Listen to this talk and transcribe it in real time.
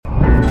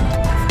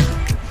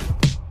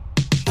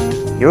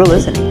You're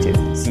listening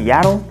to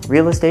Seattle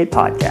Real Estate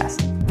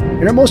Podcast.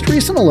 In our most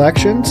recent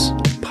elections,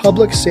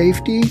 public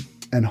safety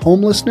and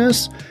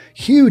homelessness,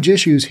 huge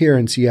issues here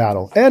in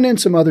Seattle and in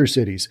some other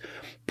cities.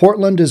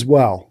 Portland as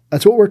well.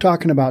 That's what we're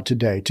talking about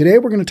today. Today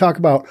we're going to talk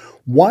about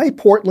why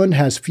Portland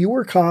has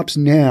fewer cops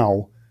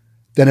now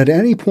than at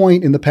any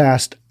point in the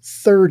past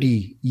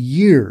 30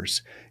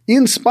 years,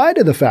 in spite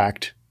of the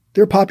fact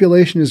their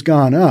population has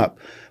gone up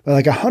by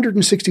like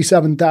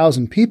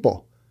 167,000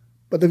 people.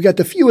 But they've got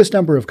the fewest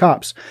number of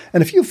cops.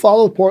 And if you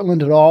follow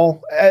Portland at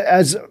all,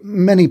 as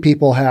many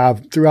people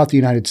have throughout the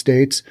United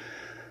States,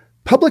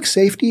 public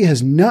safety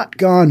has not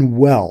gone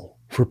well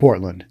for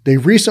Portland. They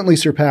recently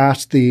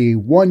surpassed the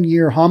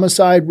one-year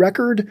homicide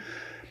record.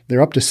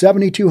 They're up to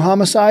 72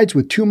 homicides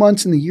with 2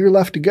 months in the year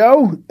left to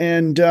go.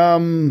 And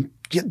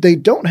they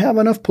don't have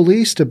enough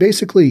police to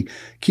basically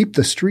keep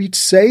the streets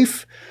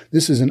safe.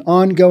 This is an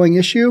ongoing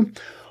issue.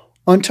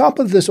 On top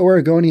of this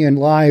Oregonian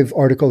Live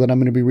article that I'm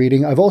going to be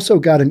reading, I've also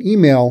got an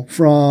email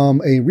from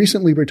a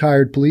recently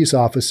retired police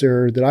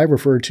officer that I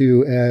refer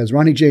to as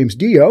Ronnie James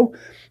Dio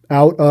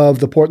out of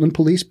the Portland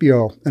Police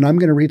Bureau. And I'm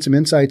going to read some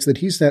insights that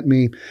he sent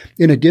me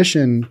in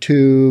addition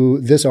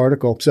to this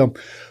article. So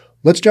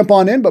let's jump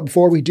on in. But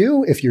before we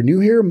do, if you're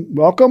new here,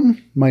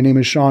 welcome. My name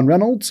is Sean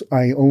Reynolds.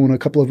 I own a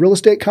couple of real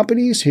estate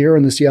companies here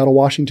in the Seattle,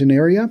 Washington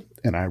area,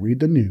 and I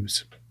read the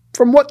news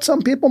from what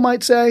some people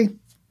might say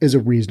is a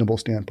reasonable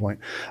standpoint.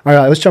 All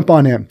right, let's jump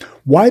on in.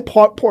 Why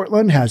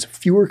Portland has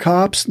fewer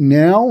cops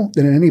now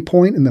than at any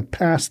point in the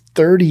past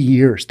 30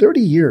 years. 30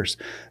 years.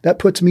 That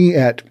puts me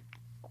at,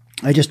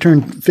 I just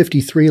turned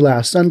 53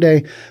 last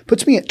Sunday,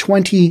 puts me at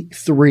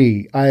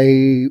 23.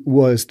 I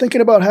was thinking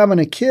about having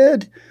a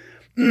kid,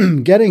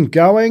 getting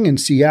going,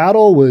 and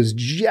Seattle was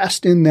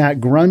just in that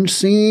grunge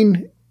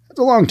scene.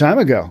 That's a long time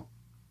ago.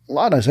 A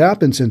lot has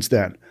happened since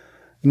then.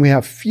 And we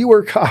have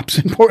fewer cops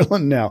in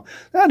Portland now.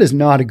 That is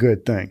not a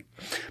good thing.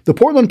 The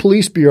Portland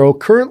Police Bureau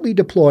currently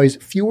deploys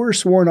fewer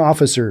sworn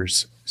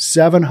officers,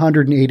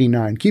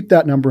 789. Keep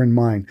that number in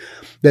mind.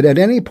 That at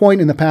any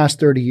point in the past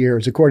 30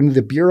 years, according to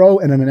the Bureau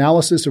and an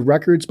analysis of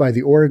records by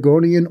the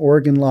Oregonian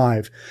Oregon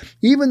Live,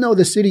 even though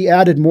the city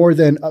added more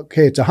than,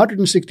 it's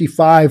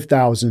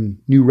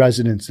 165,000 new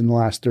residents in the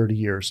last 30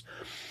 years.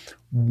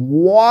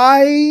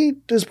 Why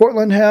does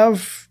Portland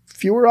have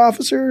fewer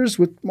officers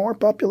with more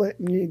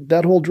population?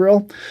 That whole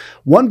drill.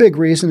 One big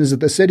reason is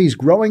that the city's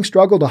growing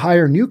struggle to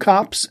hire new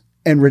cops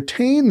and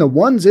retain the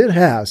ones it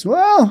has.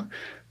 Well,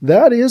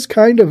 that is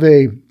kind of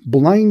a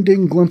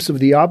blinding glimpse of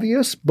the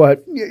obvious,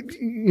 but,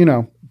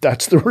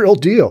 that's the real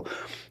deal.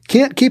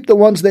 Can't keep the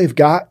ones they've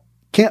got,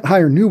 can't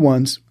hire new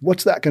ones.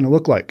 What's that going to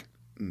look like?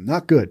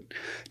 Not good.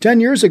 10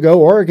 years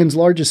ago, Oregon's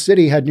largest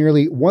city had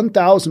nearly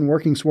 1,000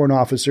 working sworn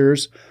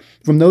officers,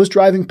 from those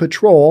driving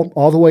patrol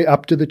all the way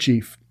up to the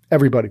chief.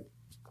 Everybody.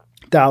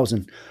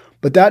 1,000.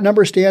 But that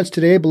number stands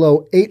today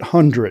below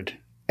 800.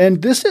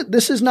 And this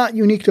is not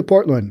unique to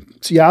Portland.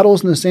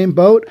 Seattle's in the same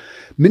boat.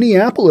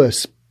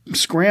 Minneapolis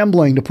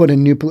scrambling to put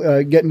in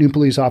get new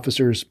police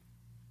officers.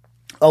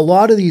 A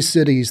lot of these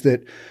cities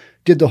that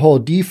did the whole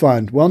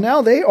defund, well,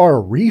 now they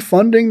are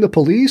refunding the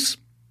police.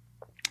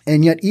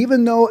 And yet,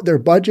 even though their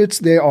budgets,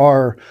 they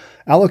are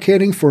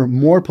allocating for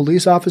more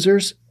police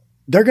officers,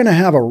 they're going to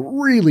have a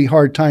really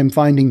hard time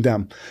finding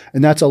them.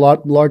 And that's a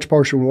large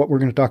portion of what we're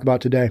going to talk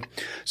about today.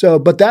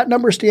 But that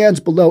number stands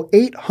below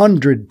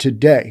 800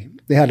 today.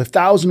 They had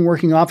 1,000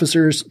 working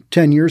officers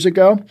 10 years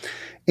ago,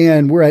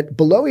 and we're at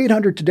below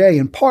 800 today,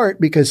 in part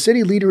because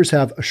city leaders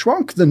have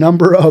shrunk the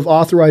number of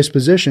authorized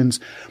positions,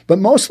 but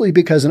mostly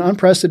because an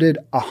unprecedented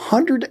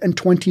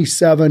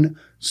 127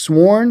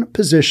 sworn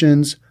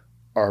positions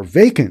are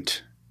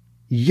vacant.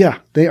 Yeah,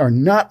 they are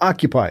not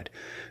occupied.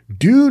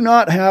 Do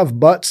not have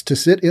butts to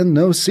sit in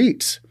those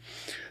seats.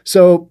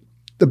 So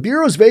the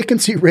Bureau's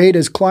vacancy rate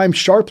has climbed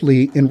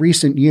sharply in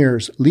recent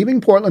years, leaving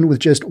Portland with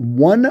just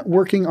one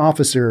working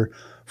officer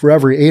for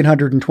every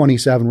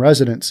 827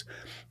 residents.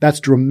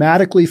 That's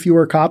dramatically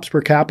fewer cops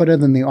per capita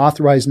than the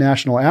authorized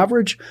national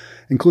average,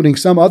 including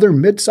some other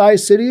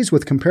mid-sized cities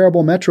with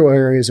comparable metro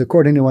areas,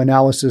 according to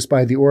analysis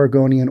by the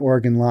Oregonian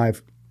Oregon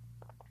Live.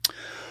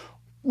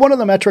 One of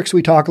the metrics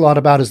we talk a lot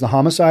about is the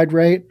homicide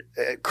rate.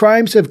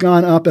 Crimes have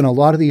gone up in a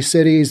lot of these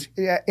cities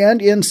and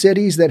in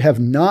cities that have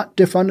not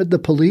defunded the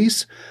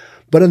police.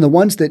 But in the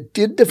ones that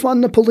did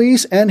defund the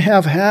police and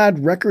have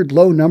had record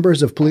low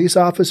numbers of police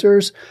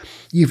officers,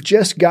 you've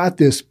just got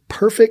this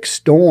perfect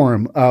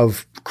storm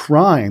of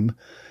crime.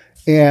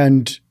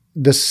 And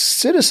the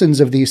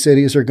citizens of these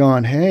cities are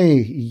going,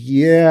 hey,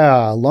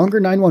 yeah, longer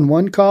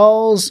 911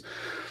 calls.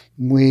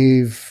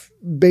 We've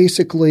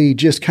basically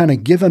just kind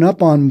of given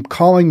up on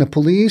calling the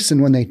police.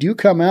 And when they do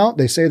come out,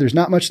 they say there's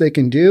not much they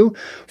can do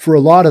for a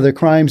lot of the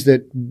crimes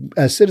that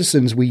as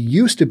citizens, we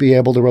used to be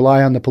able to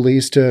rely on the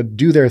police to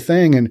do their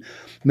thing and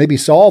maybe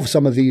solve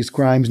some of these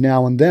crimes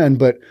now and then.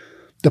 But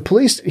the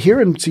police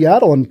here in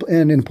Seattle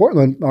and in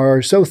Portland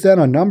are so thin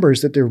on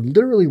numbers that they're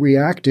literally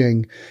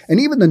reacting. And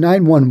even the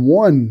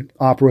 911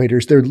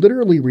 operators, they're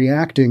literally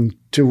reacting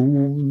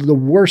to the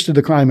worst of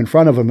the crime in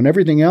front of them, and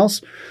everything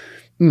else,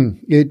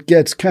 it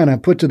gets kind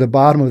of put to the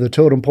bottom of the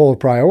totem pole of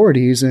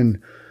priorities, and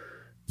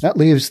that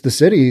leaves the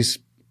cities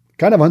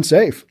kind of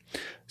unsafe.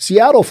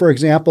 Seattle, for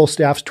example,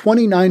 staffs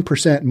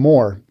 29%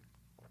 more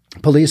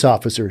police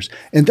officers.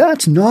 And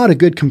that's not a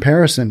good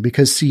comparison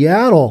because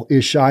Seattle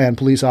is shy on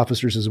police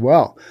officers as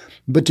well.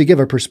 But to give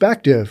a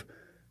perspective,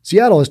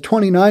 Seattle is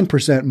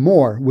 29%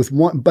 more with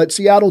one, but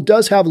Seattle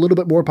does have a little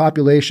bit more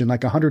population,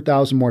 like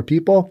 100,000 more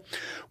people,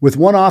 with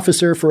one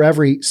officer for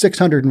every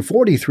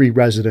 643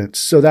 residents.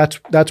 So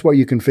that's what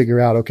you can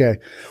figure out. Okay.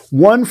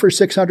 One for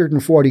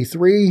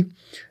 643.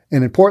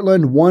 And in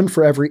Portland, one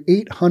for every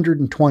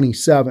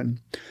 827.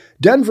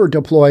 Denver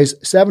deploys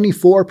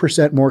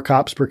 74% more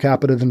cops per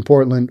capita than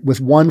Portland,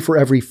 with one for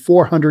every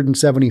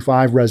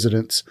 475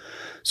 residents.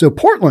 So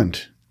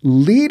Portland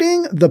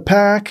leading the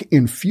pack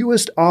in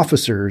fewest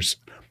officers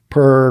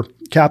per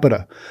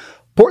capita.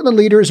 Portland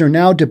leaders are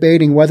now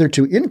debating whether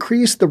to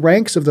increase the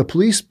ranks of the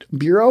police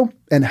bureau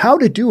and how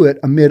to do it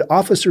amid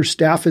officer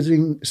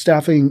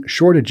staffing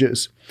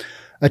shortages.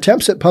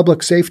 Attempts at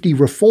public safety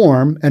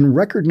reform and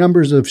record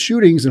numbers of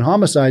shootings and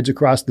homicides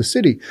across the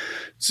city.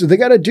 So they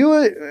got to do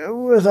it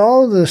with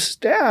all the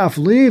staff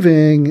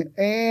leaving.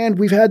 And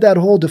we've had that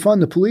whole defund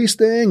the police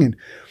thing. And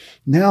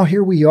now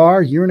here we are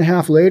a year and a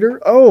half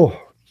later.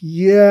 Oh,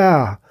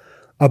 yeah.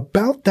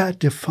 About that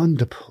defund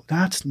the police,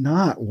 that's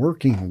not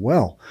working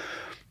well.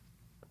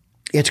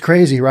 It's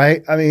crazy,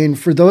 right? I mean,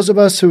 for those of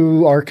us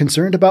who are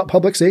concerned about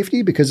public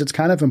safety, because it's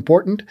kind of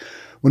important,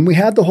 when we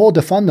had the whole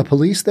defund the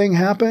police thing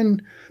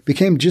happen,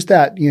 became just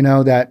that,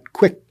 that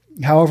quick,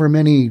 however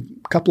many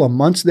couple of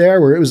months there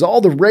where it was all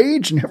the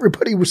rage and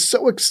everybody was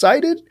so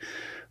excited.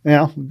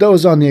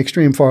 Those on the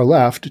extreme far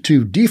left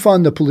to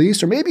defund the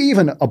police or maybe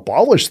even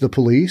abolish the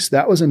police.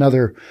 That was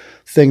another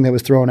thing that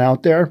was thrown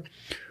out there.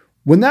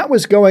 When that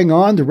was going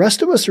on, the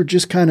rest of us are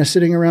just kind of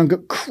sitting around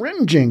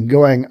cringing,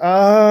 going,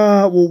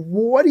 well,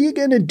 what are you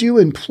going to do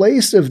in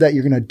place of that?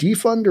 You're going to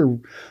defund or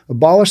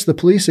abolish the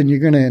police and you're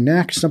going to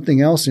enact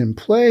something else in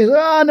place?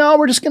 No,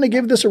 we're just going to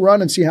give this a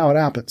run and see how it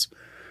happens.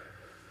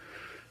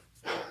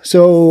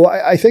 So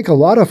I think a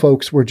lot of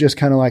folks were just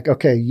kind of like,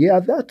 okay,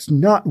 yeah, that's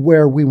not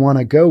where we want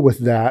to go with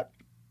that.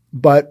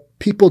 But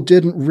people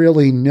didn't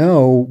really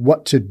know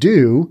what to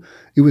do.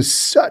 It was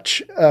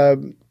such a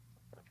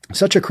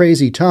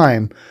crazy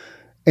time.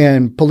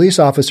 And police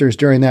officers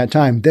during that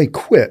time, they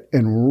quit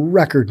in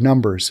record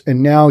numbers.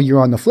 And now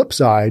you're on the flip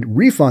side,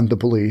 refund the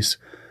police,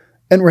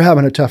 and we're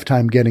having a tough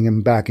time getting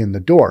them back in the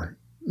door.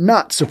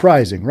 Not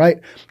surprising, right?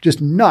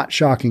 Just not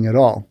shocking at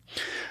all.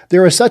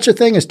 There is such a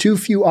thing as too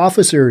few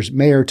officers,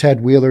 Mayor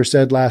Ted Wheeler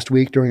said last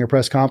week during a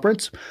press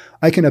conference.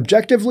 I can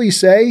objectively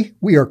say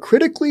we are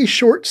critically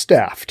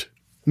short-staffed.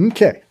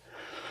 Okay.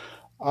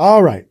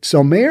 All right.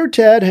 So Mayor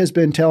Ted has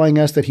been telling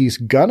us that he's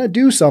going to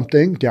do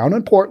something down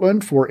in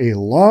Portland for a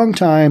long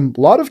time.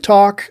 A lot of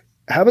talk.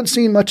 Haven't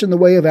seen much in the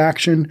way of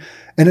action.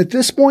 And at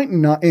this point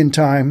in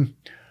time,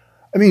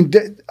 I mean,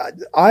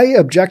 I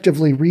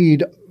objectively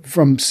read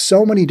from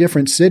so many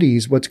different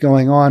cities what's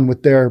going on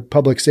with their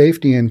public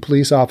safety and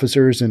police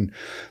officers and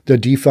the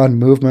defund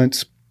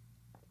movements.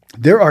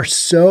 There are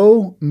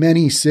so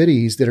many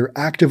cities that are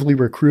actively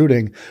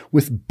recruiting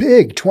with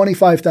big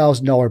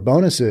 $25,000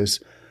 bonuses.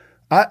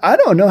 I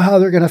don't know how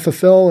they're going to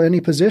fulfill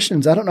any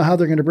positions. I don't know how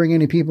they're going to bring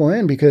any people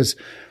in because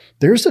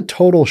there's a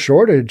total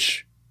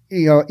shortage,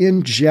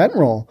 in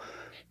general.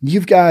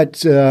 You've got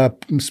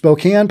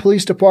Spokane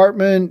Police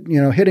Department,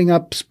 hitting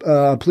up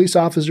police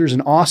officers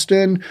in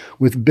Austin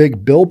with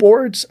big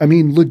billboards. I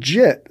mean,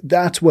 legit,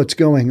 that's what's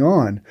going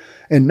on.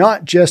 And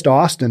not just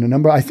Austin.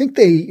 I think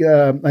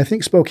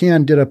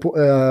Spokane did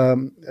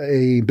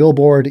a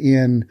billboard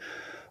in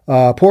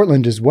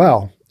Portland as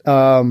well,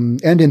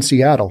 and in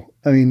Seattle.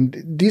 I mean,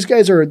 these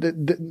guys are,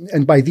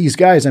 and by these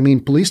guys, I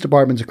mean police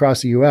departments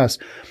across the U.S.,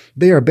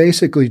 they are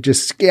basically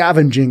just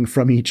scavenging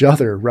from each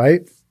other,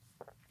 right?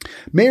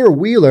 Mayor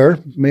Wheeler,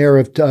 mayor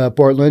of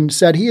Portland,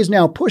 said he is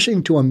now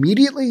pushing to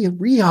immediately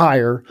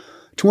rehire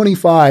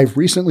 25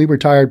 recently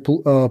retired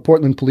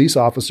Portland police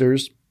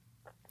officers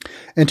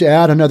and to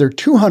add another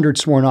 200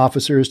 sworn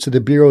officers to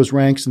the Bureau's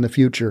ranks in the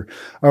future.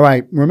 All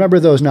right, remember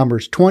those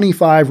numbers,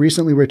 25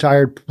 recently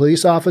retired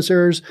police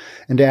officers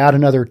and to add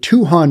another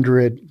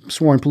 200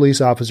 sworn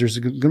police officers.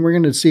 We're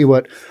going to see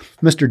what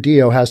Mr.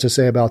 Dio has to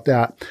say about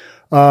that.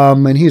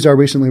 And he's our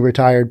recently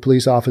retired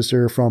police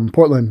officer from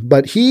Portland.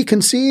 But he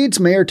concedes,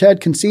 Mayor Ted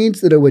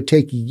concedes that it would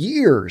take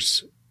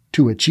years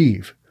to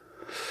achieve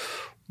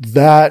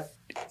that.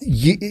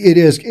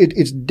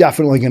 It's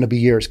definitely going to be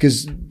years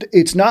because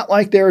it's not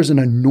like there's an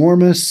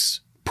enormous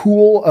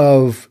pool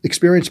of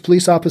experienced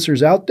police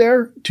officers out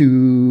there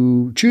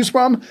to choose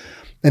from.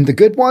 And the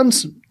good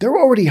ones, they're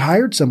already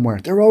hired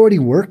somewhere. They're already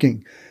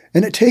working.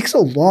 And it takes a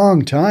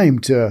long time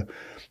to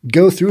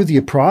go through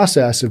the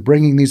process of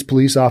bringing these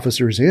police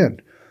officers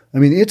in. I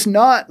mean, it's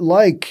not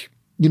like,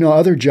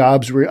 other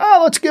jobs where,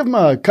 let's give them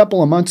a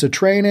couple of months of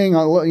training,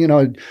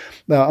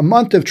 a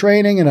month of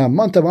training and a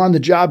month of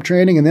on-the-job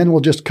training, and then we'll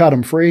just cut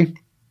them free.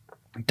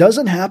 It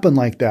doesn't happen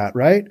like that,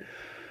 right?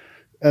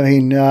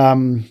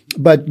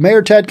 But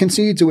Mayor Ted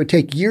concedes it would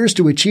take years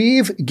to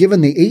achieve,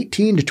 given the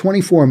 18 to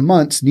 24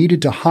 months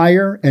needed to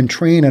hire and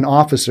train an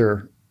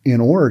officer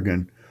in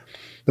Oregon.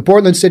 The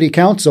Portland City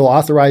Council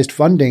authorized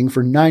funding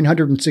for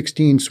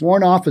 916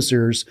 sworn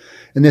officers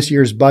in this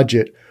year's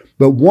budget,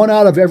 but 1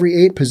 out of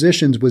every 8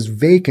 positions was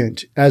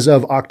vacant as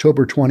of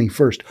October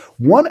 21st.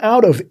 1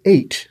 out of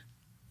 8.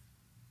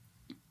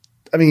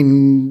 I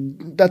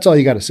mean, that's all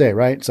you got to say,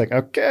 right? It's like,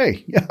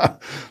 okay, yeah,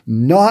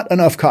 not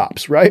enough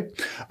cops, right?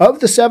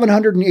 Of the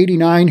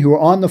 789 who are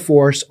on the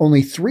force,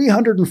 only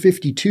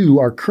 352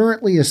 are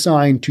currently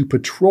assigned to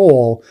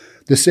patrol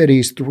the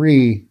city's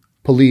 3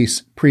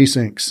 police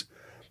precincts,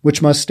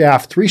 which must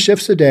staff 3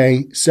 shifts a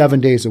day,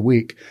 7 days a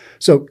week.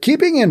 So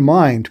keeping in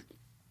mind,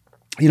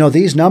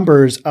 these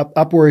numbers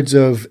upwards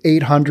of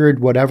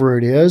 800, whatever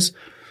it is,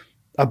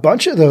 a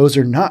bunch of those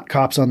are not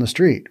cops on the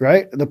street,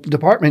 right? The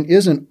department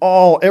isn't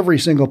every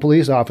single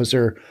police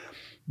officer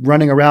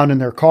running around in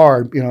their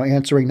car,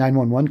 answering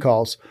 911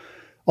 calls.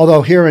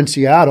 Although here in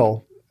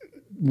Seattle,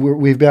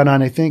 we've been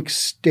on, I think,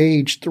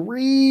 stage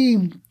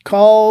 3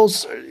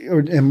 calls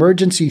or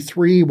emergency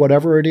 3,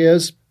 whatever it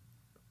is,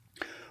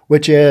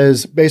 which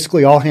is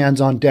basically all hands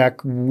on deck.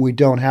 We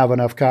don't have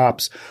enough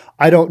cops.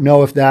 I don't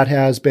know if that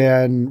has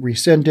been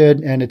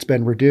rescinded and it's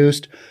been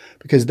reduced,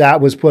 because that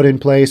was put in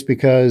place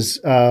because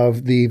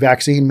of the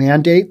vaccine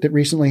mandate that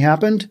recently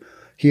happened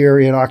here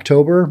in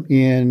October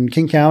in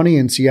King County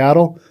in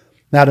Seattle.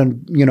 That,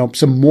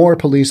 some more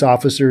police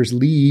officers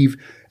leave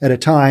at a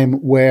time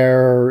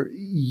where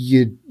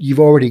you've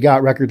already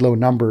got record low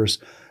numbers.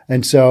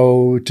 And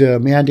so to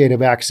mandate a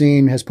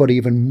vaccine has put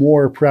even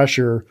more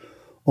pressure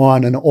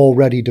on an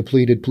already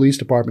depleted police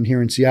department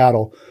here in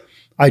Seattle.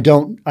 I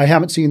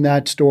haven't seen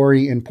that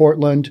story in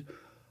Portland.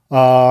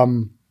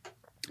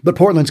 But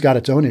Portland's got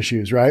its own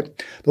issues, right?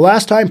 The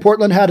last time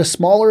Portland had a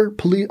smaller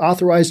police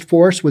authorized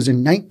force was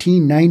in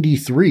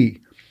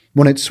 1993,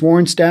 when its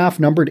sworn staff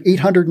numbered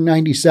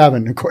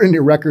 897, according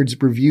to records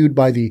reviewed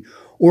by the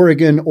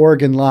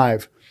Oregon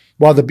Live.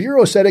 While the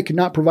Bureau said it could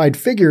not provide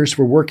figures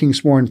for working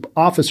sworn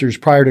officers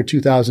prior to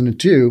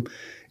 2002,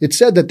 it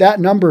said that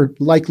number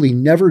likely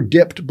never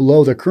dipped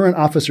below the current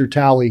officer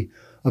tally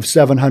of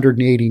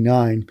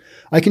 789.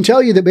 I can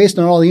tell you that based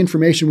on all the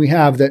information we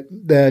have,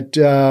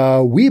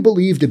 that we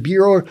believe the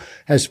Bureau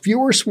has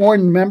fewer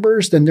sworn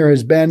members than there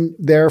has been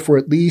there for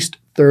at least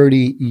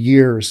 30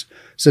 years,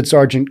 said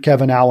Sergeant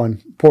Kevin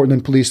Allen,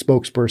 Portland Police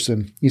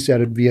spokesperson. He said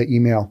it via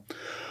email.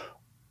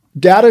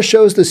 Data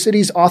shows the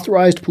city's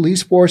authorized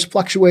police force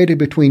fluctuated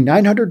between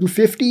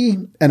 950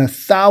 and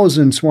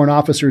 1,000 sworn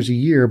officers a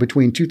year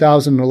between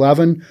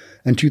 2011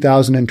 and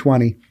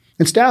 2020.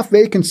 And staff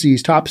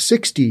vacancies topped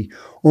 60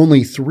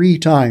 only 3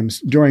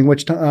 times, during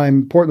which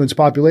time Portland's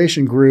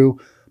population grew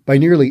by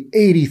nearly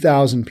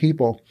 80,000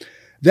 people.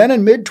 Then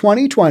in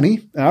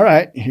mid-2020, all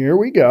right, here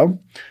we go,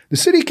 the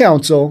city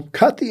council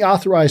cut the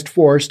authorized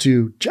force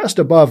to just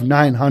above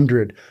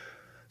 900.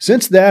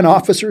 Since then,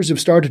 officers have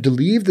started to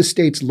leave the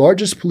state's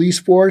largest police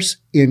force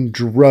in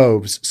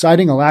droves,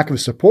 citing a lack of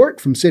support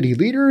from city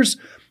leaders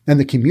and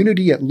the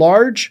community at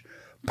large,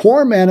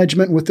 poor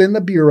management within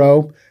the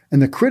Bureau,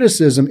 and the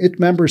criticism its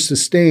members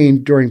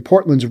sustained during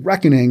Portland's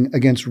reckoning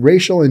against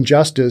racial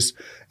injustice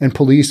and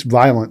police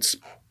violence.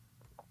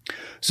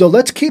 So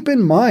let's keep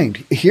in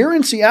mind, here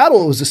in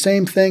Seattle, it was the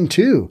same thing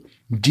too.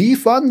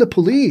 Defund the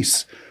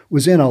police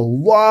was in a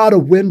lot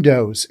of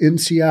windows in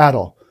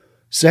Seattle.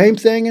 Same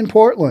thing in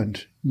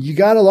Portland. You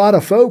got a lot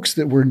of folks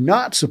that were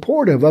not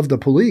supportive of the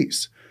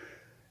police.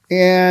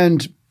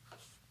 And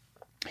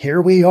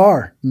here we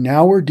are.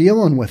 Now we're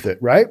dealing with it,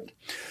 right?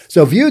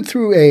 So viewed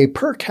through a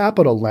per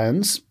capita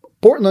lens,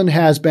 Portland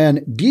has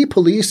been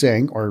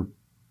depolicing or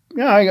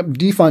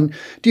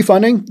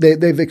defunding.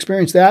 They've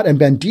experienced that and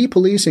been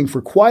depolicing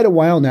for quite a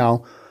while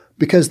now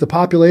because the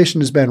population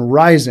has been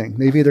rising.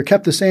 They've either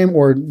kept the same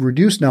or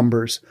reduced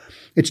numbers.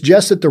 It's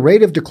just that the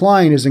rate of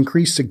decline has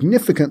increased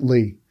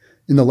significantly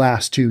in the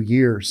last 2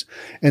 years.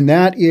 And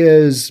that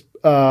is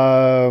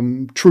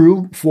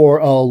true for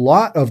a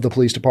lot of the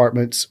police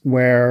departments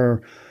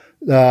where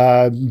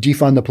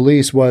defund the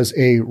police was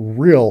a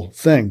real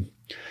thing.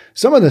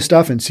 Some of the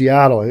stuff in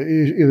Seattle,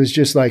 it was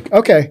just like,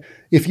 okay,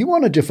 if you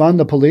want to defund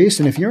the police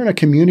and if you're in a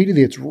community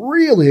that's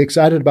really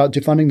excited about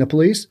defunding the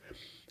police,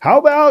 how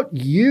about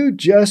you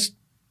just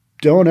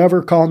don't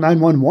ever call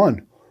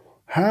 911?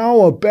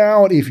 How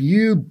about if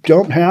you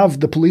don't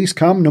have the police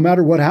come no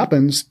matter what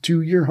happens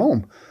to your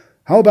home?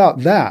 How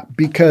about that?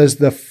 Because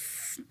the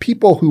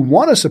people who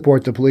want to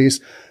support the police,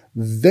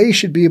 they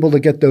should be able to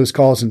get those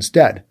calls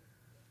instead.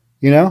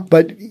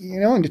 But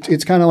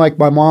it's kind of like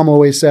my mom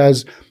always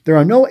says, there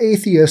are no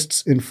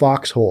atheists in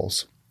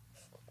foxholes.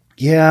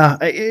 Yeah,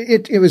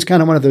 it was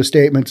kind of one of those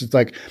statements. It's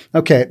like,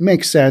 okay, it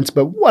makes sense.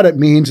 But what it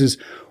means is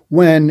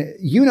when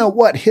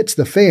what hits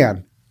the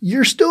fan,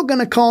 you're still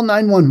going to call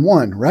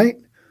 911, right?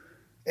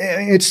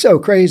 It's so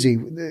crazy.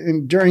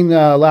 During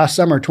the last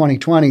summer,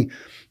 2020,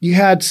 you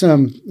had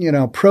some,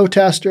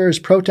 protesters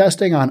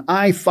protesting on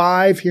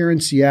I-5 here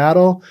in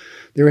Seattle.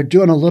 They were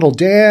doing a little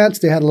dance.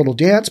 They had a little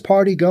dance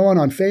party going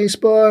on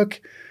Facebook.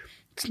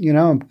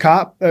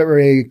 cop or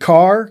a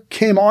car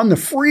came on the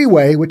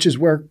freeway, which is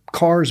where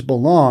cars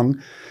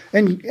belong,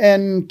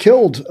 and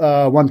killed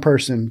one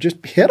person,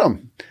 just hit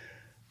him.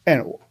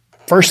 And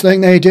first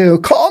thing they do,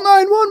 call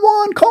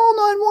 911, call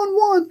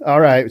 911. All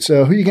right,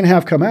 so who are you going to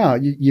have come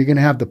out? You're going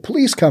to have the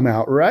police come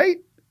out, right?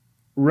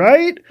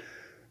 Right?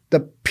 The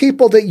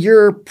people that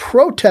you're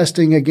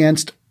protesting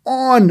against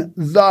on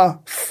the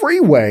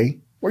freeway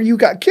where you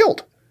got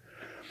killed.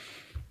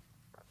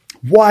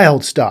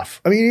 Wild stuff.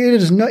 I mean,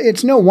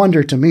 it's no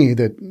wonder to me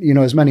that,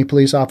 as many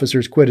police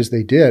officers quit as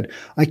they did.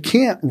 I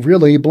can't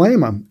really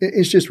blame them.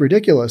 It's just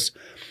ridiculous.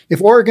 If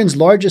Oregon's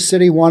largest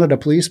city wanted a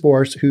police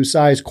force whose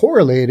size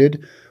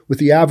correlated with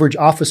the average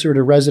officer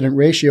to resident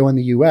ratio in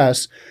the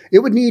U.S., it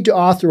would need to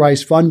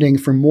authorize funding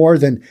for more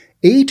than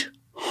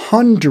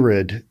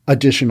 800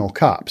 additional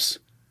cops.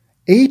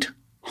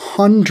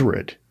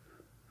 800,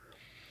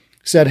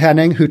 said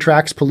Henning, who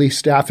tracks police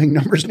staffing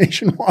numbers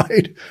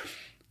nationwide.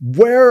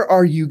 Where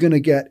are you going to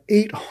get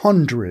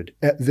 800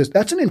 at this?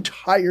 That's an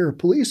entire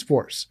police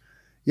force.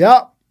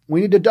 Yeah,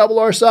 we need to double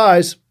our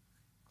size.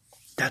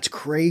 That's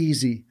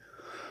crazy.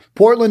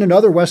 Portland and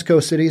other West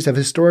Coast cities have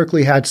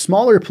historically had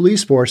smaller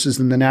police forces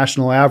than the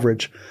national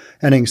average,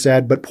 Henning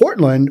said, but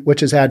Portland,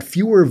 which has had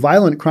fewer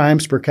violent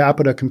crimes per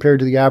capita compared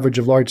to the average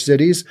of large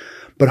cities,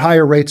 but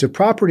higher rates of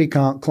property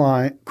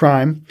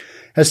crime,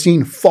 has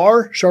seen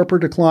far sharper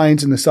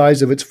declines in the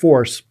size of its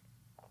force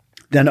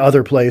than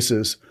other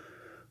places.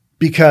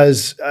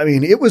 Because,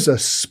 it was a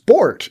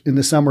sport in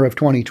the summer of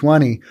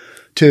 2020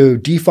 to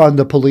defund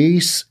the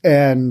police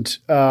and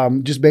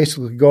just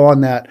basically go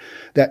on that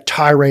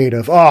tirade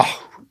of,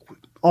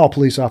 all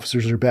police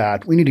officers are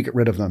bad. We need to get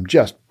rid of them.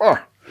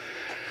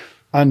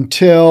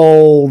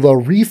 Until the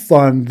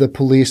refund the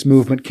police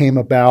movement came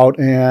about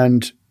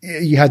and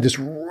you had this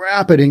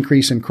rapid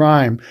increase in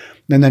crime.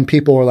 And then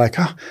people were like,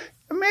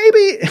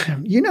 maybe,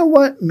 you know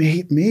what?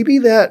 Maybe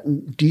that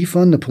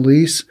defund the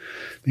police,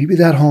 maybe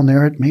that whole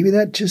narrative, maybe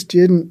that just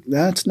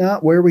that's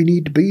not where we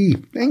need to be.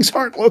 Things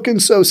aren't looking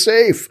so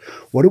safe.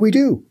 What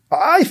do?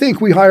 I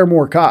think we hire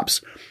more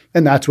cops.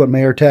 And that's what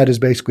Mayor Ted is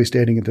basically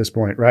stating at this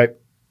point, right?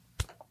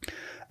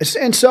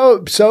 And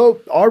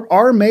so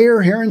our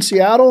mayor here in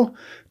Seattle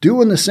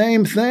doing the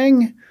same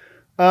thing.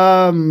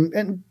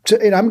 And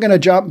I'm going to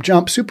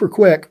jump super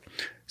quick.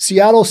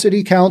 Seattle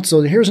City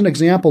Council, here's an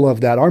example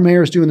of that. Our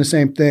mayor is doing the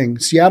same thing.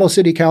 Seattle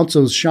City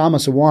Council's Shama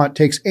Sawant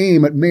takes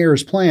aim at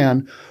mayor's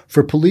plan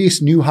for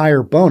police new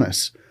hire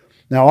bonus.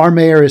 Now, our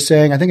mayor is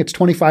saying, I think it's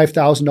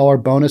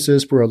 $25,000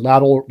 bonuses for a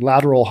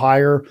lateral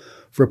hire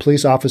for a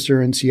police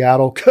officer in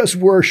Seattle because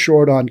we're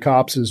short on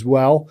cops as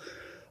well.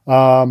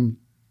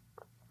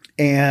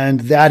 And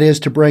that is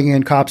to bring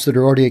in cops that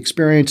are already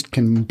experienced,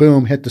 can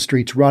hit the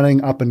streets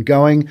running, up and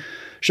going.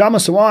 Shama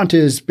Sawant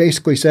is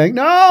basically saying,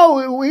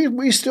 no,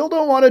 we still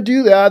don't want to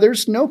do that.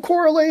 There's no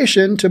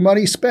correlation to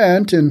money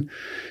spent. And,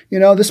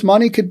 this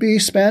money could be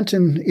spent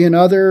in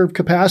other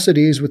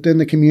capacities within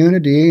the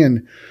community.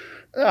 And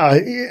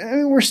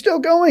we're still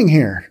going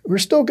here.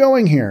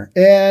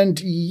 And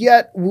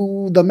yet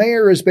the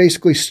mayor is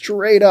basically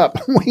straight up,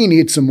 we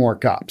need some more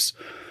cops.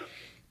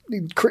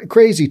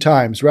 Crazy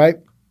times, right?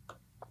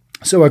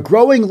 So a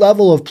growing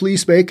level of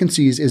police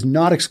vacancies is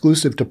not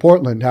exclusive to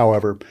Portland,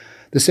 however.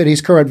 The city's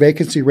current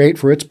vacancy rate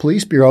for its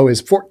police bureau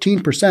is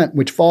 14%,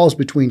 which falls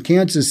between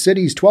Kansas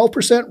City's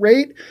 12%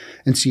 rate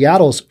and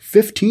Seattle's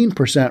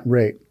 15%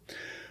 rate.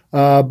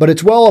 But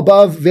it's well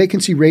above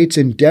vacancy rates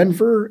in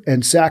Denver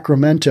and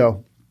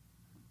Sacramento.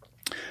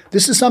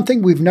 This is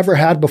something we've never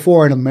had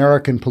before in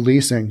American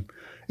policing.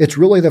 It's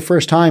really the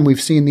first time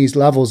we've seen these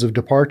levels of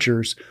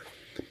departures.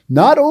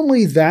 Not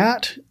only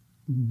that,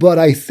 but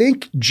I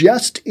think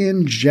just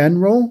in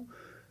general,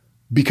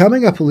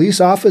 becoming a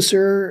police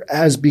officer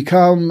has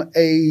become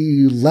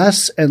a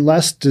less and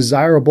less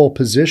desirable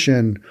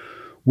position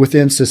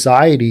within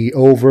society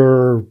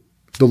over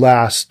the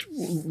last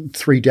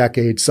 3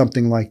 decades,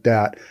 something like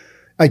that.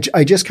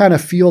 I just kind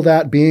of feel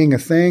that being a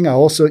thing. I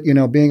also,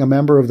 being a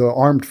member of the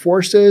armed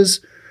forces,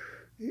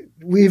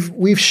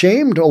 we've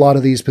shamed a lot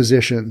of these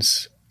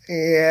positions,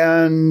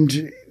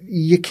 and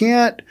you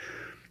can't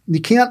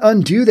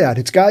undo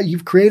that.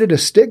 You've created a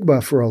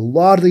stigma for a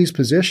lot of these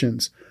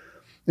positions.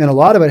 And a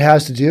lot of it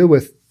has to do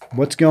with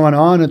what's going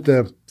on at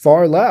the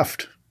far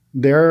left.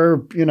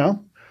 They're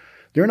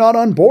not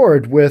on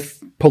board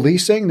with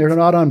policing. They're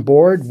not on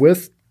board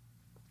with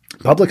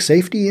public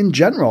safety in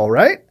general,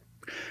 right?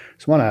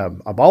 Just want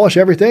to abolish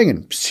everything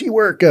and see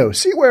where it goes,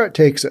 see where it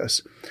takes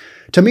us.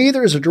 To me,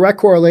 there's a direct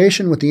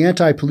correlation with the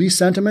anti-police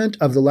sentiment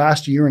of the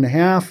last year and a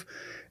half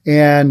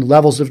and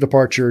levels of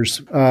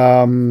departures.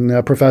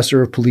 A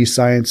professor of police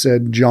science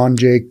at John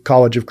Jay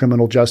College of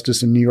Criminal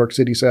Justice in New York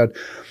City said,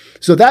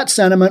 so that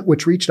sentiment,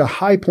 which reached a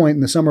high point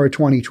in the summer of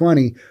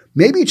 2020,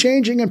 may be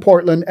changing in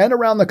Portland and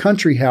around the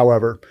country,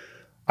 however.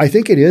 I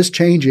think it is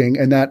changing,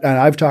 and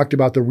I've talked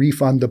about the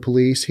refund the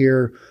police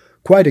here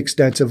quite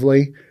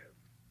extensively.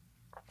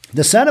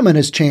 The sentiment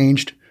has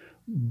changed,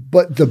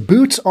 but the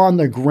boots on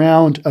the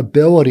ground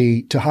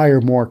ability to hire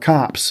more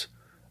cops,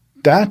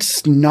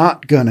 that's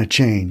not going to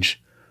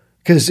change.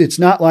 because it's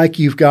not like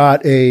you've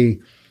got a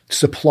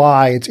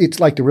supply. It's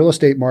like the real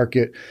estate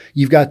market.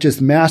 You've got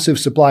just massive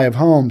supply of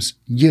homes.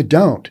 You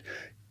don't.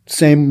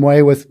 Same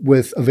way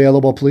with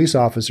available police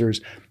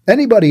officers.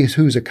 Anybody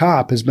who's a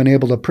cop has been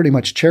able to pretty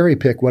much cherry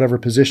pick whatever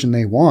position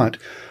they want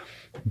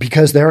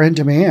because they're in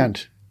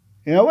demand.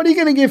 What are you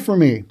going to get from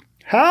me?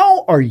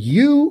 How are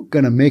you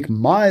going to make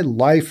my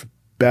life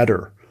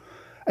better?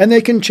 And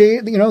they can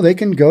change, they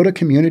can go to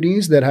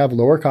communities that have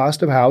lower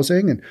cost of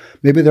housing, and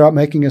maybe they're not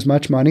making as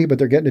much money, but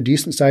they're getting a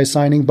decent sized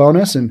signing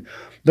bonus, and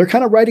they're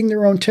kind of writing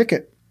their own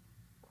ticket.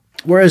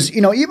 Whereas,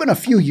 even a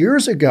few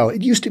years ago,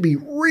 it used to be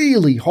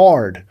really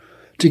hard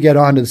to get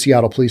onto the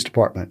Seattle Police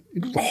Department.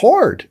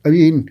 Hard. I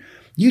mean,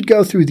 you'd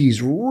go through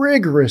these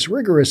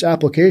rigorous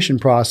application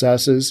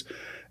processes,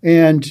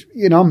 and,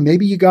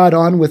 maybe you got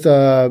on with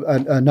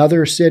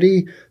another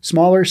city,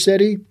 smaller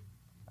city,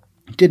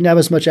 didn't have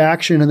as much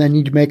action, and then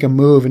you'd make a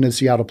move into the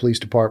Seattle Police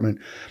Department.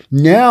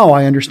 Now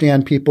I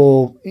understand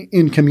people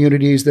in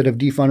communities that have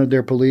defunded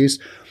their police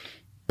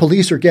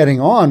are getting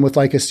on with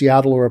like a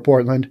Seattle or a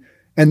Portland,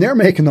 and they're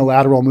making the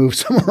lateral move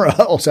somewhere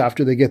else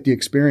after they get the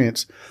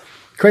experience.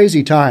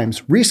 Crazy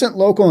times. Recent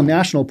local and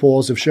national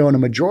polls have shown a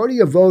majority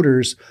of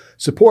voters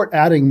support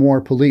adding more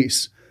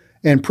police.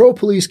 And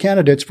pro-police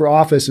candidates for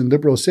office in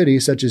liberal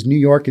cities such as New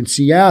York and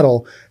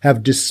Seattle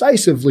have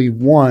decisively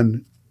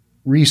won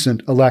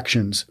recent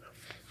elections.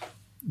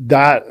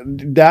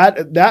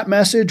 That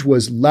message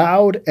was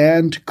loud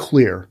and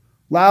clear.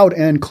 Loud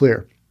and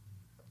clear.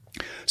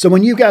 So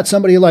when you've got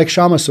somebody like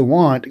Kshama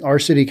Sawant, our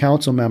city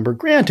council member,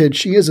 granted,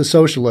 she is a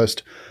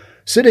socialist,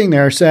 sitting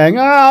there saying,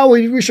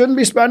 we shouldn't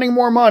be spending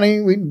more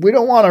money. We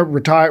don't want to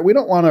retire. We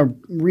don't want to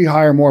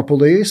rehire more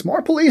police.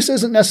 More police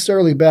isn't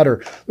necessarily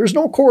better. There's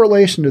no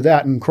correlation to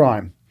that in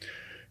crime.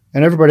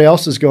 And everybody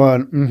else is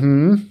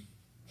going,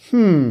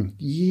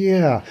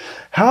 yeah.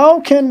 How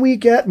can we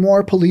get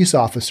more police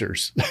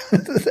officers?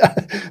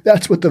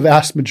 That's what the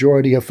vast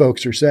majority of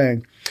folks are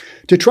saying.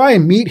 To try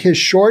and meet his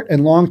short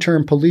and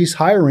long-term police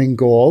hiring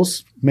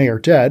goals, Mayor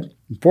Ted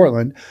in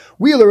Portland,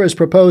 Wheeler has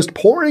proposed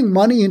pouring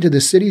money into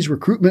the city's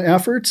recruitment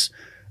efforts,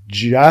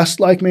 just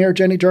like Mayor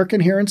Jenny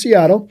Durkan here in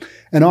Seattle,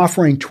 and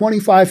offering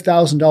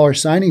 $25,000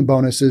 signing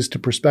bonuses to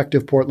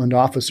prospective Portland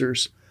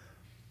officers.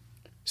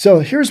 So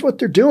here's what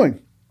they're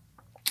doing.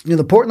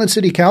 The Portland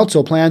City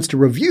Council plans to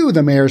review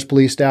the mayor's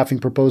police staffing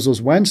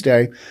proposals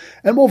Wednesday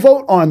and will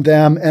vote on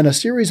them and a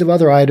series of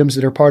other items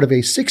that are part of a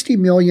 $60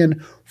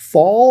 million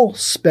fall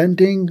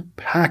spending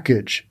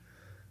package.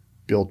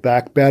 Build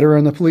back better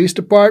in the police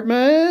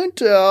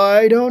department?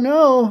 I don't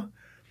know.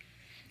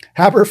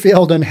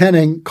 Haberfield and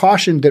Henning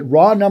cautioned that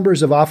raw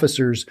numbers of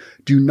officers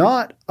do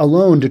not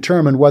alone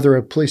determine whether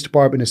a police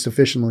department is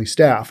sufficiently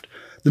staffed.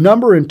 The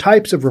number and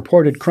types of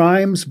reported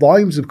crimes,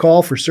 volumes of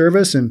call for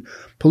service, and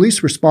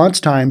police response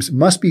times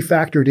must be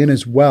factored in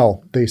as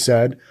well, they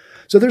said.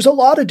 So there's a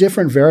lot of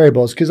different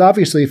variables because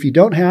obviously if you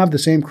don't have the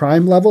same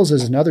crime levels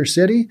as another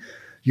city,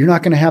 you're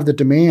not going to have the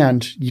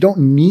demand. You don't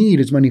need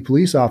as many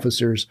police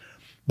officers.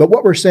 But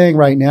what we're saying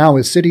right now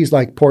is cities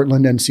like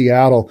Portland and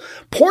Seattle.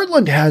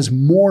 Portland has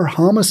more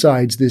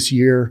homicides this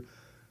year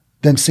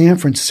than San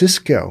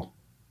Francisco.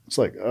 It's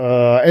like,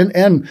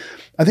 and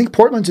I think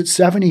Portland's at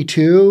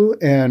 72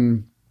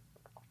 and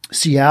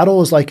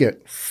Seattle is like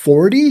at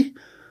 40.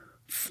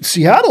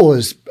 Seattle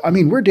is,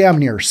 we're damn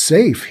near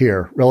safe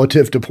here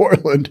relative to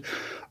Portland.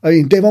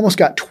 They've almost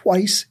got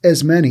twice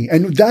as many.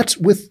 And that's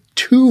with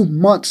 2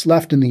 months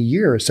left in the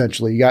year,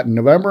 essentially. You got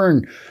November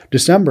and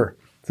December.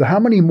 So how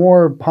many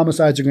more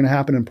homicides are going to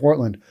happen in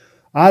Portland?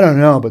 I don't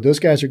know, but those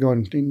guys are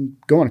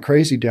going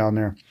crazy down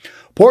there.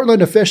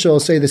 Portland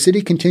officials say the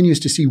city continues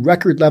to see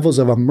record levels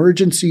of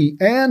emergency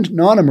and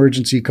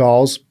non-emergency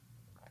calls,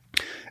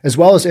 as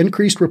well as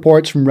increased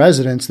reports from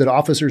residents that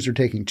officers are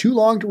taking too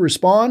long to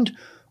respond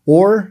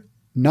or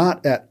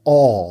not at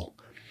all,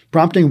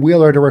 prompting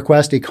Wheeler to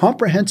request a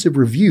comprehensive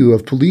review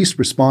of police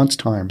response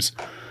times.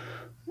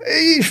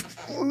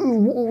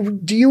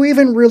 Do you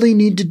even really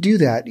need to do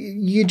that?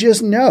 You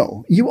just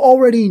know. You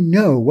already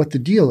know what the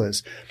deal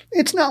is.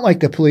 It's not like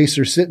the police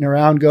are sitting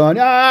around going,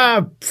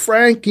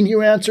 Frank, can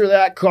you answer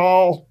that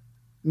call?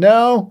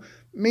 No,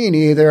 me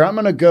neither. I'm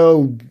going to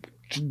go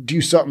do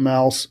something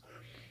else.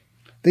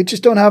 They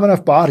just don't have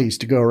enough bodies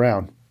to go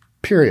around,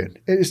 period.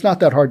 It's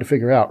not that hard to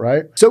figure out,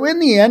 right? So in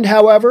the end,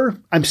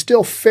 however, I'm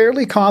still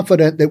fairly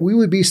confident that we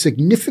would be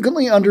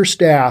significantly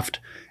understaffed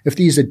if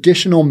these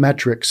additional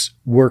metrics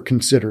were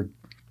considered.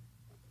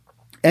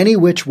 Any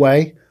which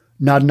way,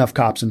 not enough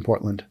cops in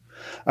Portland.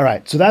 All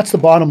right, so that's the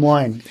bottom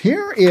line.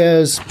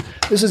 This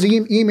is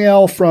an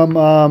email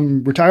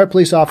from retired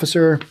police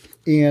officer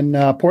in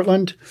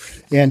Portland,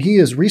 and he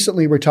is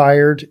recently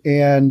retired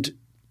and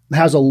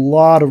has a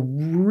lot of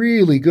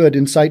really good,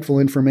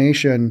 insightful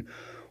information.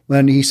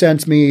 And he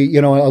sends me,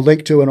 a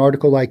link to an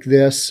article like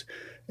this,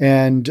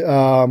 and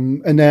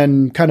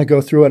then kind of go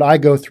through it. I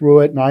go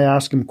through it and I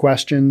ask him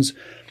questions,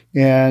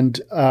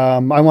 and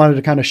I wanted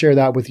to kind of share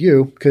that with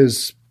you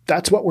because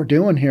that's what we're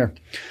doing here.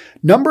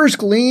 Numbers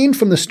gleaned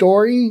from the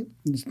story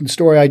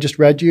I just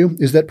read you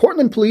is that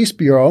Portland Police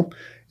Bureau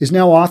is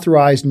now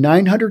authorized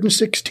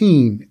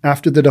 916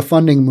 after the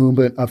defunding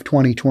movement of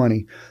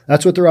 2020.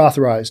 That's what they're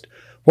authorized.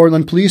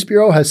 Portland Police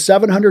Bureau has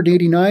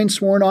 789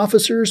 sworn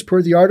officers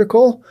per the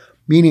article,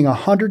 meaning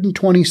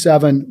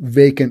 127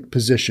 vacant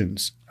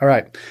positions. All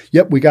right.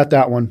 Yep, we got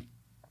that one.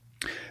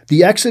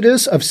 The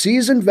exodus of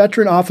seasoned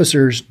veteran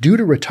officers due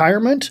to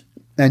retirement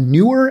and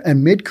newer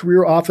and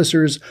mid-career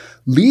officers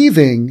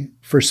leaving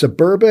for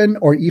suburban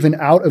or even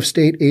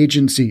out-of-state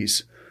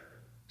agencies.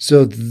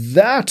 So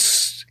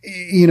that's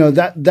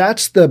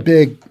the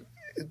big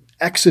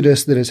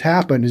exodus that has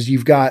happened is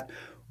you've got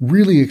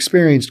really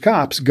experienced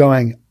cops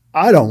going,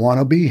 I don't want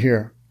to be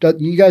here.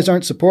 You guys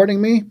aren't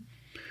supporting me?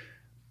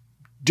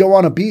 Don't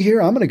want to be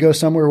here? I'm going to go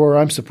somewhere where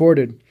I'm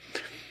supported.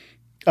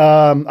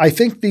 I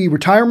think the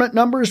retirement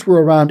numbers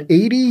were around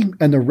 80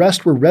 and the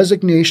rest were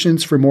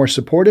resignations for more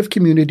supportive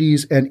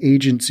communities and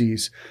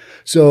agencies.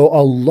 So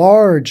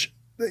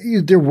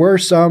there were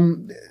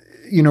some,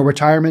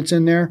 retirements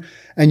in there,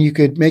 and you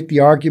could make the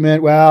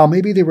argument, well,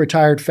 maybe they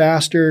retired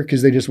faster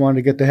because they just wanted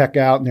to get the heck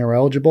out and they were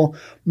eligible.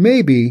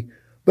 Maybe.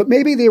 But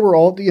maybe they were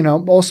all,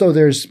 also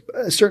there's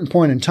a certain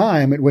point in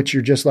time at which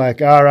you're just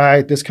like, all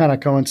right, this kind of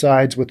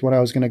coincides with when I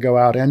was going to go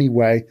out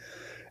anyway.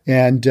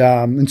 And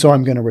so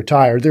I'm going to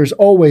retire. There's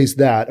always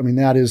that. I mean,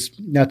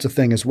 that's a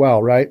thing as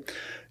well, right?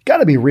 Got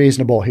to be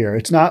reasonable here.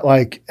 It's not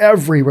like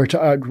every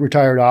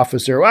retired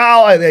officer,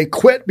 well, they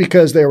quit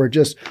because they were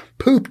just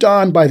pooped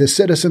on by the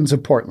citizens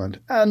of Portland.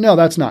 No,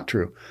 that's not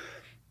true.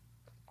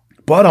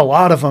 But a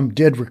lot of them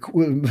did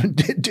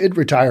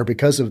retire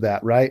because of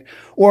that, right?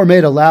 Or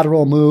made a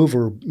lateral move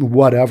or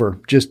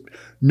whatever, just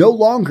no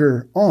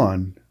longer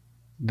on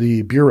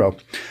the Bureau.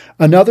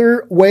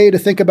 Another way to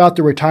think about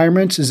the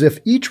retirements is if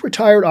each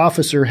retired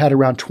officer had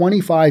around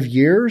 25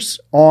 years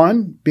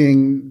on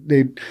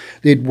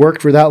they'd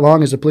worked for that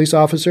long as a police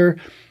officer,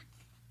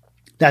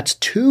 that's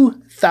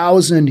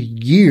 2,000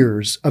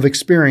 years of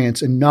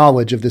experience and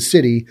knowledge of the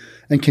city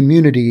and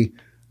community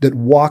that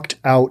walked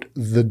out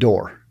the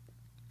door.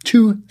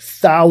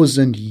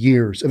 2,000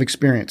 years of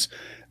experience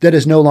that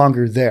is no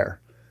longer there,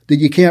 that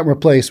you can't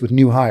replace with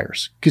new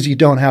hires because you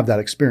don't have that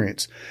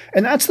experience.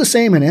 And that's the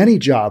same in any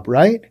job,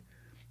 right?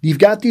 You've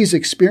got these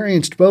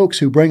experienced folks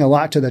who bring a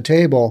lot to the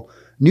table.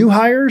 New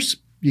hires,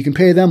 you can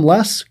pay them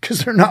less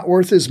because they're not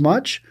worth as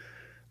much.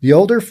 The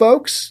older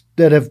folks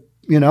that have,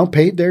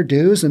 paid their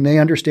dues and they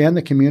understand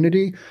the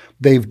community,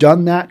 they've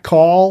done that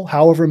call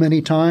however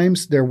many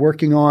times. They're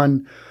working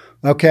on,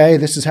 okay,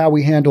 this is how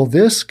we handle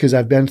this because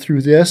I've been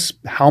through this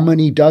how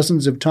many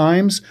dozens of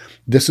times.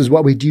 This is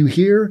what we do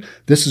here.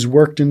 This has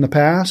worked in the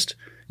past.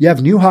 You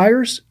have new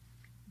hires.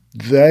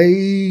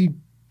 They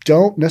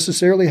don't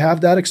necessarily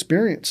have that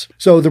experience.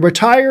 So the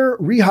Retire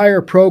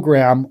Rehire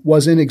program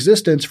was in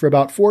existence for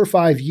about 4 or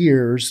 5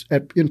 years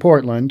in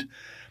Portland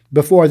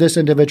before this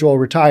individual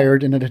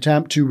retired in an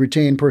attempt to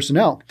retain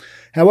personnel.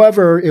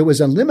 However, it was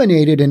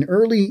eliminated in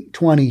early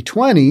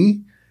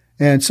 2020.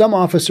 And some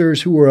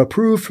officers who were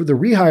approved for the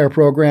rehire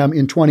program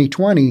in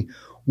 2020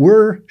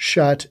 were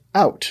shut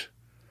out.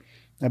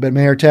 I bet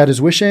Mayor Ted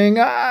is wishing,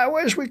 I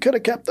wish we could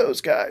have kept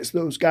those guys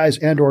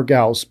and or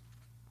gals.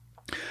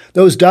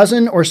 Those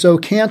dozen or so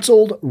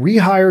canceled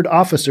rehired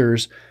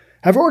officers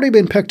have already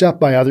been picked up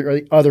by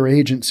other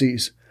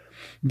agencies.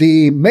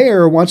 The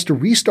mayor wants to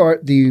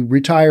restart the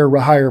Retire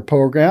Rehire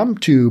program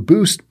to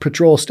boost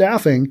patrol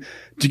staffing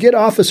to get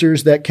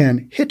officers that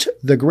can hit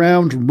the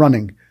ground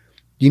running.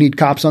 You need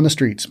cops on the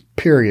streets,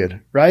 period,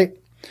 right?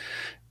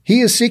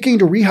 He is seeking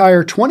to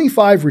rehire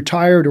 25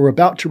 retired or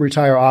about to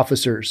retire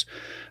officers.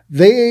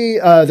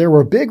 There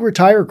were big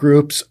retire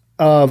groups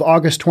of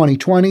August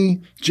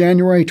 2020,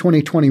 January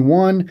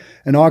 2021,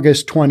 and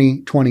August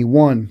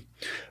 2021.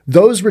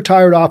 Those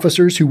retired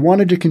officers who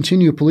wanted to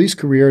continue police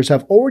careers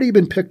have already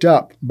been picked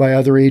up by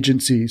other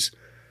agencies.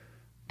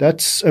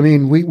 If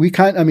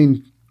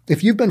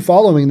you've been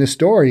following this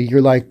story,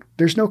 you're like,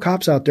 there's no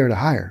cops out there to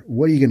hire.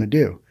 What are you going to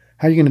do?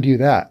 How are you going to do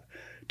that?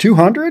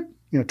 200?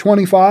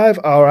 25?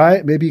 All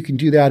right. Maybe you can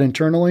do that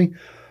internally.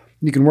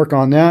 You can work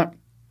on that.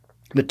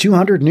 The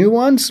 200 new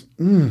ones?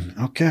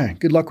 Okay.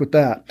 Good luck with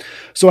that.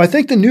 So I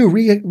think the new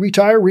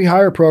Retire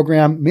Rehire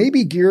program may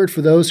be geared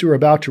for those who are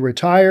about to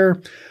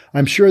retire.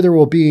 I'm sure there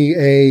will be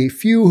a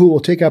few who will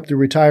take up the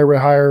Retire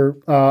Rehire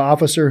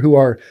officer who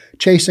are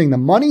chasing the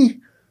money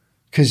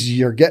because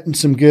you're getting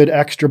some good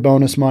extra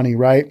bonus money,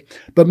 right?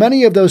 But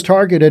many of those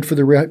targeted for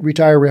the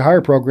Retire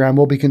Rehire program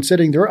will be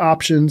considering their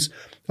options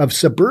of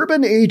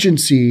suburban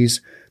agencies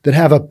that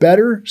have a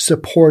better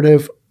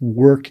supportive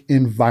work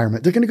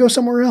environment. They're going to go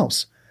somewhere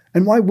else.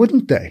 And why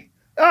wouldn't they?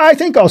 I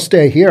think I'll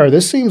stay here.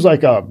 This seems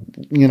like why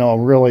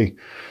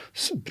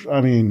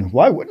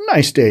wouldn't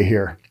I stay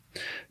here?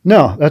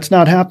 No, that's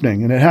not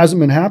happening. And it hasn't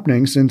been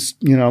happening since,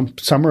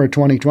 summer of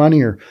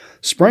 2020 or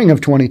spring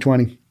of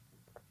 2020.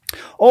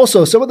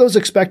 Also, some of those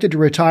expected to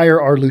retire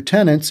are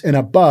lieutenants and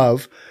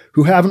above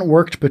who haven't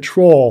worked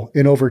patrol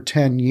in over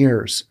 10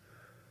 years.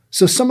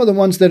 So some of the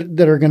ones that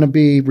are going to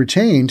be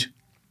retained,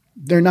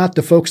 they're not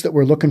the folks that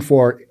we're looking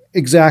for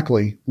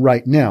exactly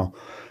right now.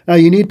 Now,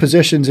 you need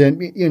positions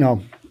in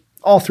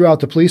all throughout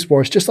the police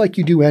force, just like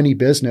you do any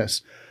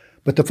business.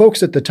 But the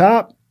folks at the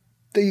top,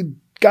 they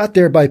got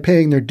there by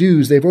paying their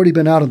dues. They've already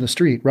been out on the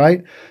street,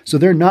 right? So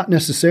they're not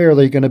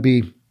necessarily going to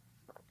be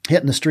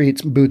hitting the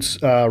streets,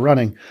 boots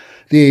running.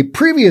 The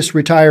previous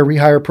retire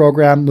rehire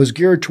program was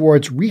geared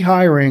towards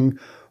rehiring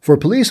for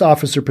police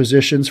officer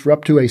positions for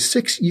up to a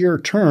 6-year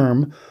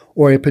term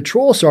or a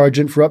patrol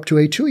sergeant for up to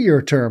a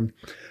 2-year term.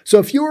 So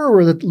if you were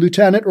a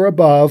lieutenant or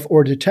above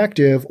or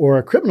detective or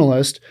a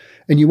criminalist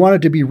and you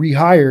wanted to be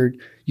rehired,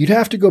 you'd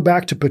have to go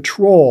back to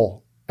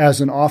patrol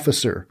as an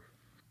officer.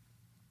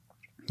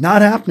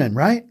 Not happening,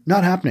 right?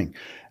 Not happening.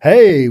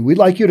 Hey, we'd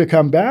like you to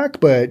come back,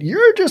 but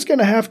you're just going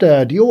to have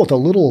to deal with a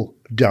little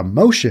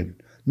demotion.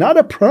 Not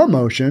a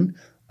promotion,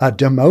 a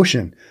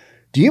demotion.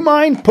 Do you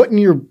mind putting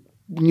your,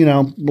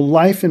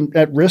 life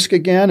at risk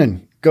again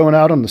and going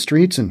out on the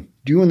streets and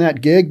doing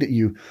that gig that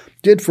you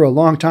did for a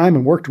long time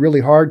and worked really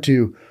hard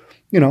to,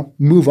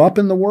 move up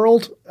in the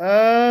world?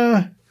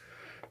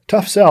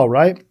 Tough sell,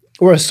 right?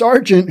 Or a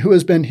sergeant who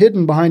has been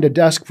hidden behind a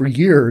desk for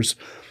years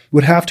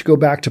would have to go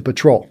back to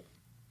patrol.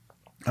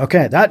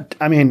 Okay,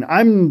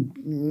 I'm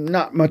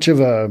not much of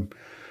a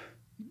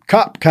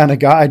cop kind of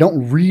guy. I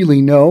don't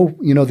really know,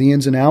 the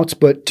ins and outs,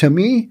 but to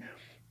me,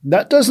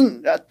 that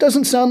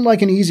doesn't sound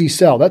like an easy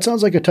sell. That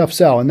sounds like a tough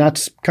sell, and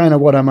that's kind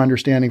of what I'm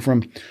understanding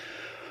from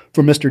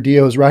Mr.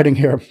 Dio's writing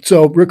here.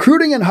 So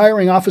recruiting and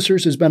hiring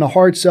officers has been a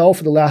hard sell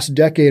for the last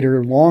decade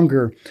or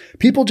longer.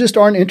 People just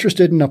aren't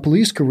interested in a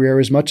police career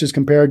as much as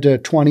compared to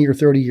 20 or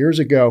 30 years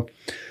ago.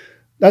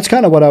 That's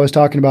kind of what I was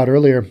talking about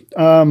earlier.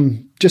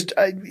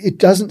 It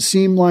doesn't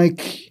seem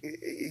like,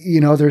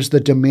 there's the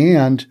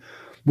demand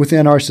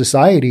within our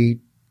society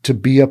to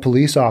be a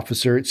police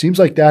officer. It seems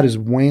like that has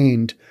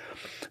waned.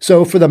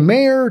 So for the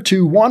mayor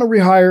to want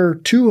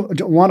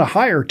to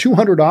hire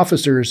 200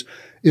 officers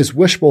is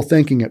wishful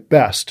thinking at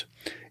best.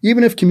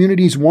 Even if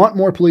communities want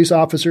more police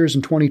officers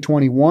in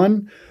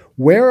 2021,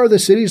 where are the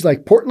cities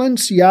like Portland,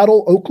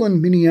 Seattle,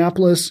 Oakland,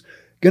 Minneapolis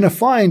going to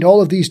find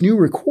all of these new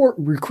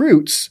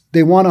recruits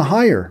they want to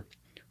hire?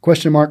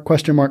 Question mark,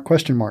 question mark,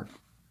 question mark.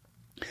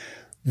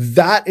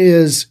 That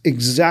is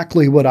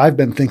exactly what I've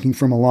been thinking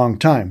from a long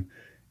time.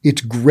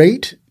 It's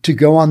great to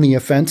go on the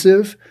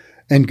offensive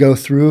and go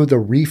through the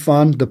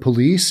refund the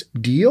police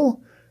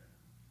deal,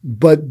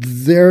 but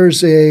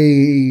there's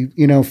a,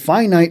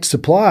 finite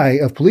supply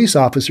of police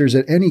officers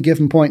at any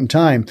given point in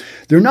time.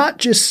 They're not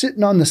just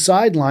sitting on the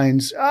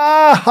sidelines,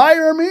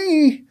 hire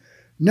me.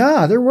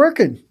 Nah, they're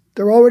working.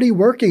 They're already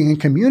working in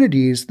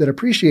communities that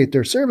appreciate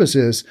their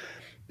services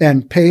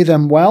and pay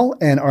them well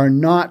and are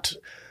not,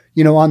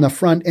 on the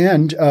front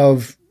end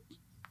of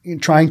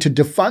trying to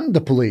defund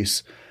the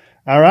police.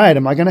 All right,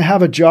 am I going to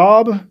have a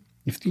job?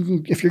 If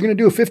you're going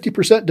to do a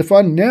 50%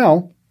 defund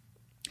now,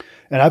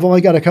 and I've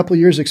only got a couple of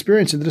years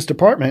experience in this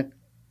department,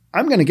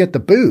 I'm going to get the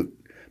boot.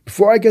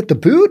 Before I get the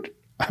boot,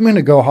 I'm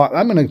going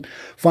to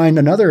find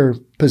another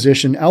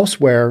position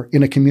elsewhere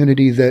in a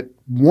community that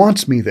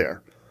wants me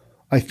there.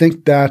 I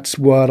think that's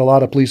what a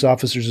lot of police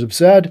officers have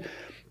said,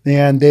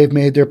 and they've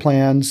made their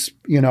plans,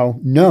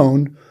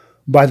 known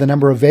by the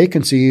number of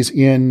vacancies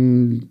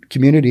in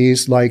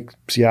communities like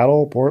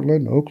Seattle,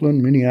 Portland,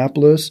 Oakland,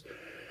 Minneapolis.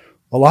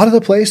 A lot of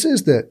the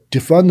places that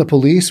defund the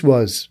police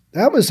was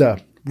a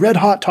red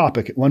hot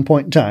topic at one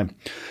point in time.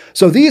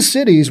 So these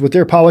cities with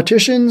their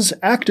politicians,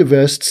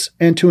 activists,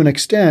 and to an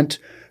extent,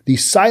 the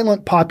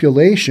silent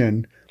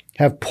population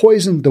have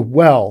poisoned the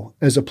well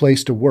as a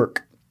place to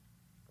work.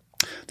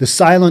 The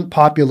silent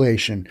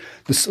population.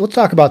 Let's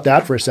talk about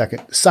that for a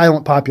second.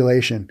 Silent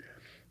population.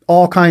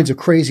 All kinds of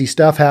crazy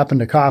stuff happened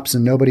to cops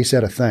and nobody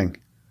said a thing.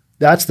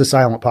 That's the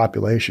silent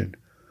population.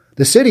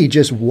 The city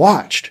just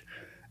watched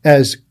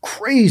as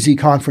crazy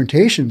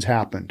confrontations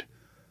happened,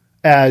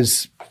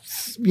 as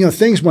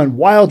things went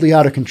wildly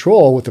out of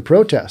control with the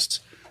protests.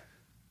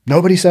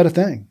 Nobody said a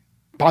thing.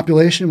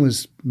 Population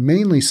was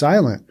mainly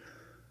silent.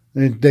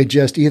 They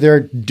just either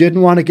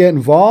didn't want to get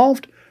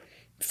involved,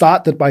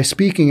 thought that by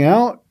speaking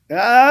out,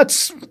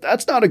 that's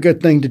not a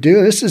good thing to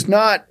do. This is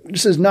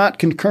not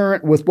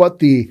concurrent with what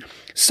the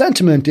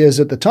sentiment is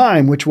at the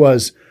time, which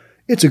was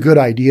it's a good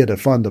idea to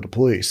fund the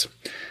police.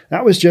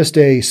 That was just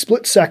a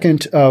split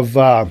second of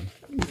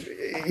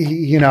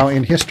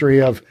in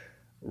history of,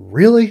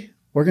 really?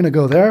 We're going to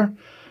go there?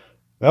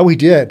 Well, we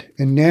did.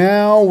 And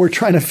now we're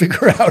trying to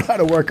figure out how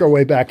to work our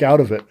way back out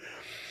of it.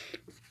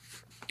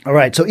 All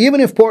right. So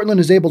even if Portland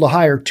is able to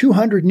hire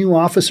 200 new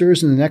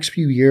officers in the next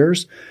few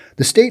years,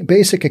 the State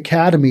Basic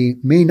Academy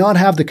may not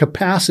have the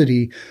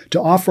capacity to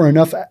offer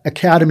enough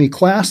academy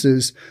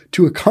classes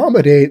to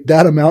accommodate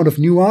that amount of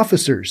new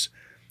officers.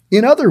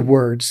 In other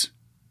words,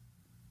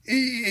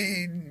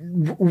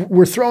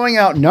 we're throwing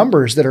out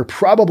numbers that are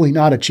probably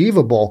not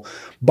achievable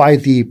by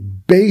the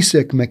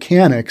basic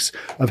mechanics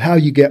of how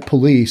you get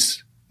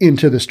police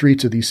into the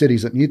streets of these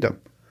cities that need them.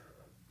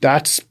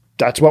 That's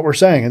what we're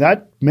saying. And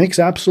that makes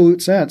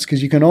absolute sense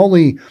because you can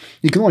only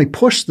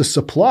push the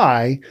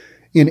supply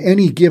in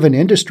any given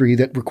industry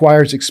that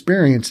requires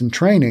experience and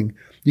training.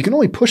 You can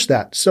only push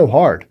that so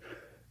hard.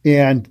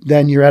 And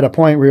then you're at a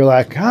point where you're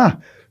like,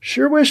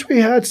 Sure wish we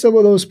had some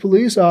of those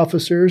police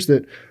officers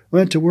that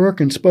went to work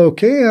in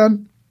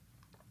Spokane.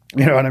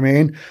 You know what I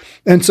mean?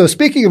 And so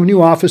speaking of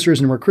new officers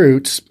and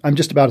recruits, I'm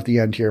just about at the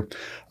end here.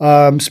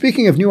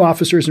 Speaking of new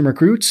officers and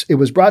recruits, it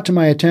was brought to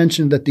my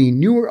attention that the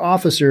newer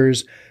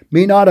officers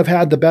may not have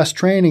had the best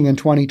training in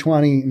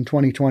 2020 and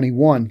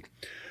 2021.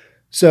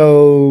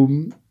 So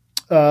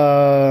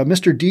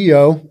Mr.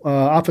 Dio,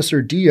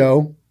 Officer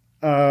Dio,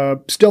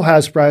 still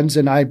has friends,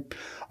 and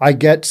I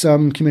get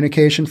some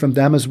communication from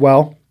them as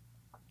well.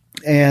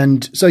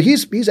 And so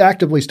he's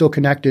actively still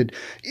connected.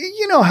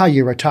 You know how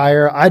you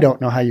retire. I don't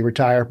know how you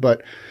retire,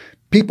 but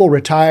people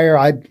retire.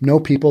 I know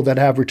people that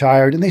have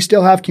retired and they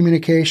still have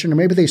communication, or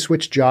maybe they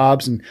switch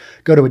jobs and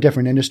go to a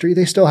different industry.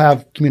 They still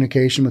have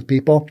communication with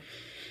people.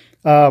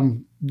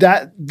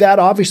 That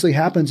obviously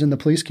happens in the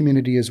police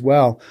community as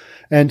well.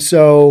 And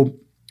so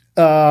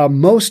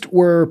most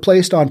were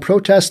placed on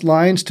protest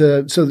lines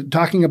so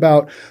talking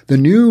about the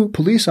new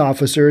police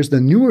officers,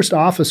 the newest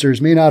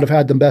officers may not have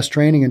had the best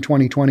training in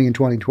 2020 and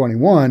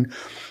 2021.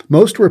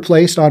 Most were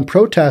placed on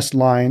protest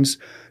lines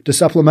to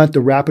supplement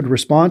the rapid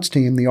response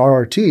team, the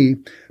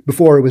RRT,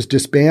 before it was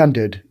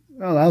disbanded.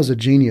 Well, that was a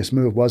genius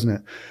move, wasn't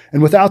it?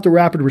 And without the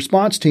rapid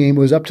response team,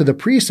 it was up to the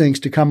precincts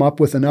to come up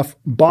with enough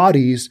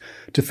bodies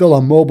to fill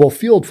a mobile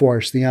field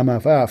force, the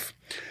MFF.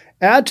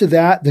 Add to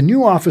that, the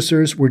new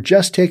officers were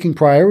just taking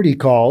priority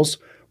calls,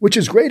 which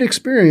is great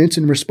experience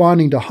in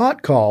responding to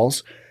hot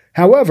calls.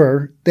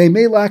 However, they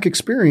may lack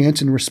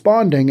experience in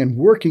responding and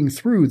working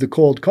through the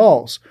cold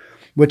calls,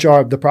 which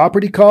are the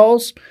property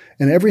calls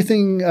and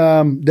everything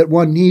that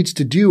one needs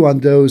to do on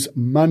those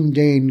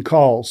mundane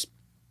calls.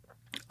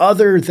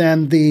 Other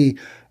than the,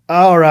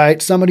 all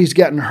right, somebody's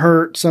getting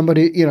hurt,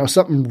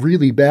 something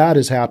really bad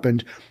has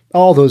happened,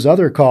 all those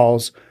other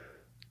calls,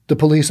 the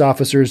police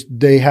officers,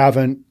 they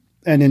haven't.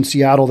 And in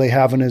Seattle, they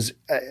haven't had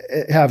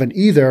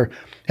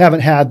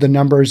the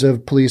numbers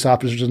of police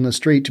officers in the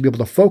street to be able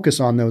to focus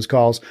on those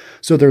calls.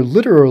 So they're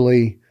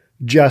literally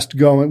just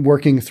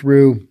working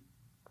through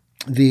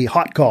the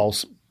hot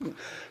calls.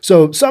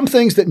 So some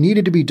things that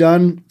needed to be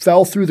done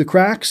fell through the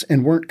cracks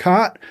and weren't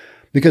caught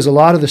because a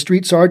lot of the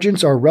street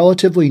sergeants are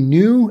relatively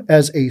new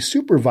as a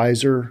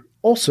supervisor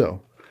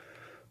also.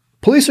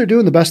 Police are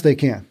doing the best they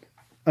can.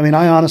 I mean,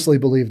 I honestly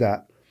believe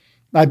that.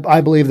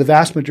 I believe the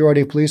vast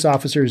majority of police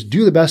officers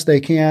do the best they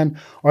can.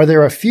 Are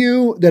there a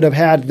few that have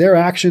had their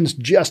actions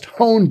just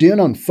honed in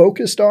on,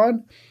 focused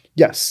on?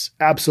 Yes,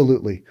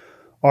 absolutely.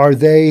 Are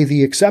they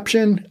the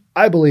exception?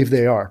 I believe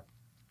they are.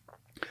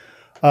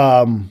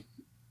 But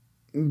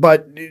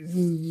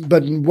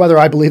whether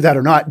I believe that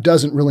or not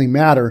doesn't really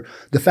matter.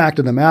 The fact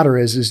of the matter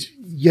is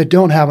you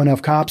don't have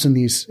enough cops in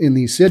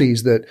these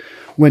cities that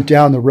went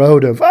down the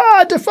road of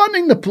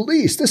defunding the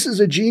police. This is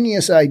a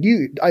genius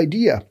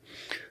idea.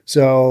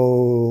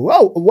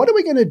 So, what are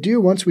we going to do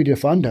once we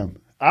defund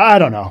them? I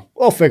don't know.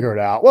 We'll figure it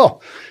out.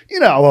 Well,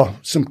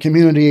 some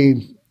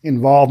community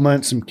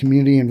involvement, some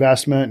community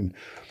investment, and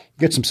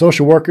get some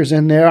social workers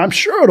in there. I'm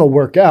sure it'll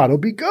work out. It'll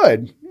be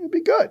good. It'll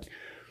be good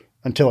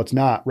until it's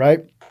not,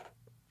 right?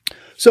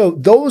 So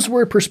those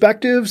were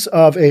perspectives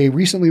of a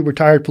recently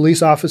retired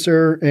police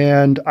officer,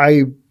 and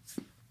that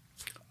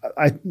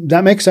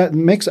makes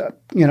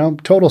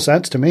total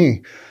sense to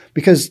me,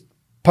 because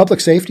public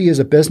safety is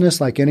a business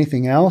like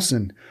anything else.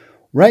 And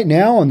right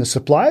now on the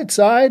supplied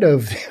side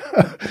of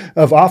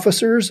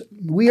officers,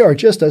 we are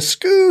just a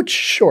scooch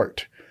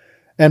short.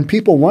 And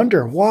people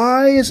wonder,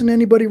 why isn't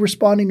anybody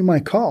responding to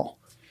my call?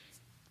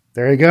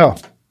 There you go.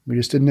 We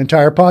just did an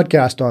entire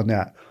podcast on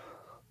that.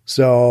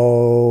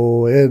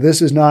 So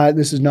this is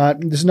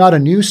not a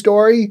new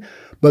story,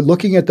 but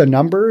looking at the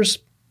numbers,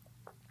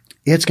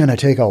 it's going to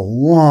take a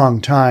long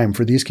time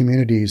for these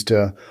communities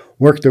to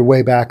work their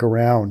way back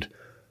around.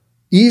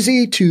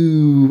 Easy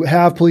to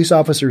have police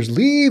officers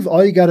leave.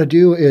 All you got to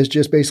do is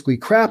just basically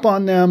crap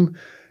on them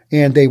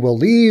and they will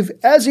leave,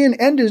 as in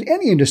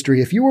any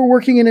industry. If you were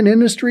working in an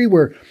industry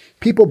where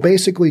people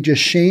basically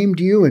just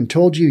shamed you and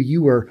told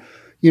you were,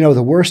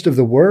 the worst of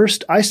the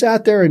worst, I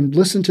sat there and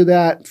listened to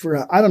that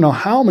for I don't know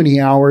how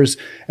many hours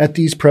at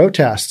these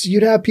protests.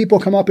 You'd have people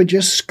come up and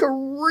just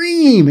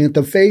scream at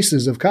the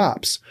faces of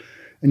cops.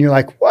 And you're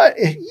like, what?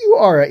 You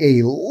are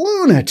a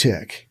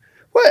lunatic.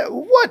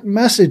 What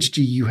message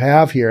do you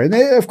have here? And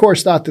they, of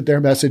course, thought that their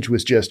message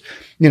was just,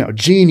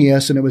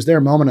 genius, and it was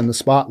their moment in the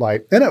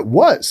spotlight. And it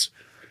was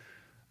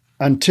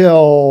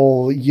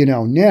until,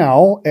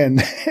 now. And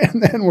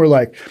then we're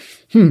like,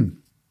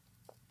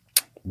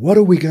 what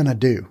are we going to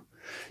do?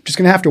 Just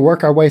going to have to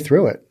work our way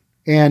through it.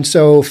 And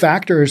so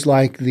factors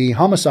like the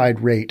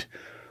homicide rate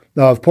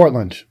of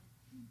Portland,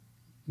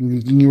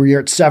 you're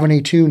at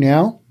 72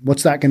 now.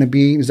 What's that going to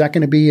be? Is that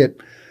going to be at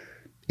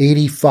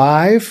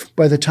 85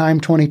 by the time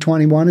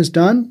 2021 is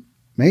done?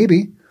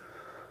 Maybe.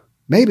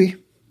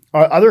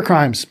 Other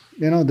crimes,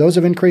 those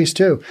have increased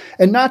too.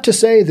 And not to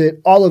say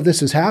that all of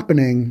this is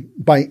happening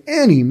by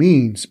any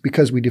means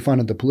because we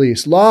defunded the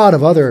police. A lot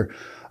of other,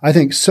 I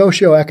think,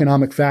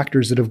 socioeconomic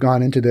factors that have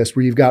gone into this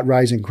where you've got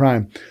rising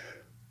crime.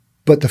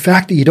 But the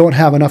fact that you don't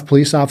have enough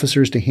police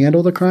officers to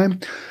handle the crime,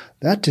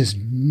 That does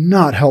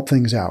not help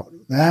things out.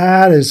 Even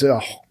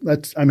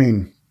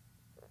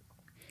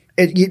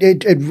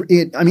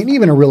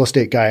a real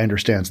estate guy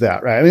understands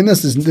that, right? I mean,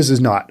 this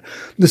is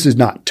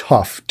not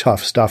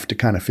tough stuff to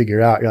kind of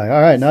figure out. You're like,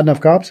 all right, not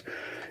enough cops.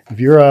 If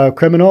you're a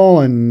criminal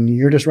and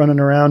you're just running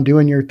around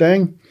doing your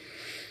thing,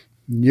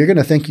 you're going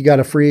to think you got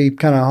a free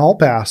kind of hall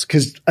pass,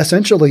 because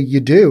essentially you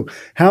do.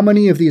 How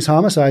many of these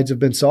homicides have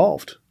been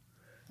solved?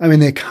 I mean,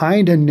 they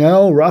kind of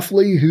know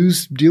roughly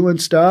who's doing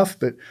stuff,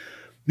 but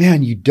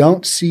man, you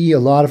don't see a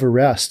lot of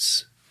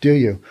arrests, do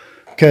you?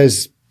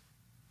 Because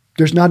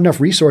there's not enough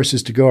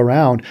resources to go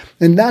around.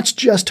 And that's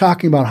just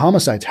talking about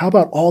homicides. How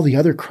about all the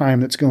other crime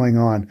that's going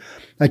on?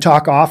 I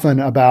talk often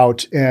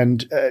about,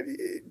 and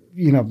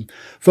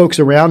folks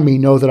around me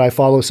know that I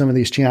follow some of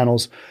these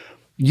channels,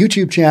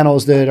 YouTube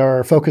channels that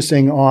are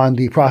focusing on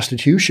the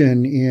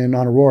prostitution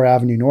on Aurora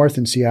Avenue North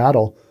in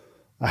Seattle.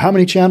 How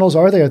many channels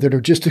are there that are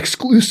just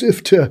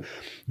exclusive to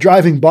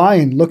driving by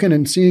and looking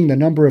and seeing the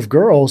number of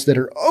girls that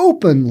are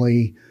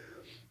openly,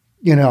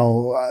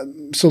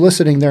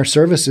 soliciting their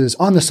services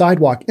on the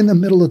sidewalk in the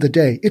middle of the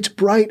day? It's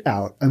bright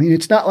out. I mean,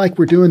 it's not like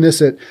we're doing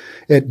this at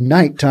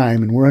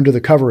nighttime and we're under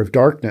the cover of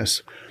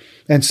darkness.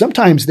 And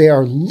sometimes they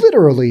are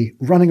literally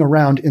running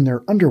around in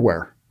their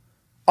underwear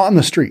on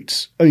the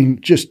streets. I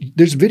mean,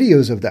 there's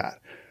videos of that.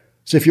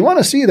 So if you want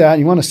to see that,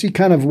 you want to see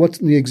kind of what's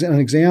an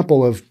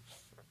example of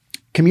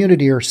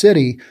community or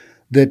city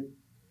that,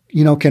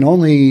 can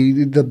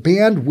only, the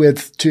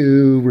bandwidth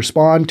to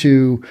respond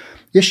to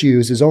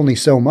issues is only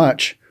so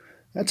much.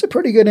 That's a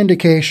pretty good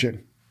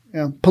indication.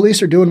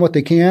 Police are doing what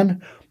they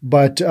can,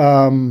 but,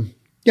 and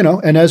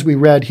as we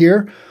read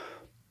here,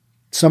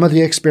 some of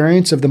the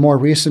experience of the more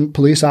recent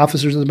police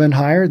officers that have been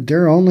hired,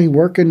 they're only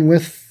working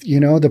with,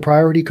 the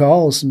priority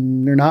calls,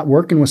 and they're not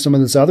working with some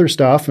of this other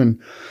stuff.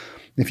 And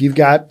if you've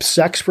got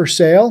sex for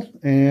sale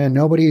and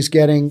nobody's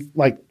getting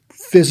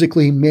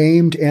physically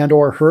maimed and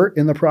or hurt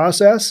in the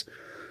process,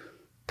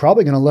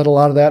 probably going to let a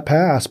lot of that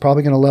pass,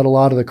 probably going to let a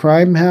lot of the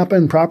crime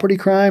happen, property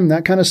crime,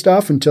 that kind of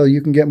stuff, until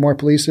you can get more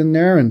police in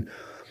there. And,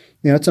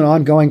 it's an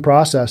ongoing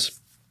process.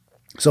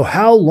 So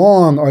how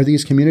long are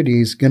these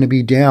communities going to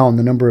be down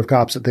the number of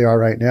cops that they are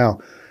right now?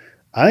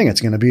 I think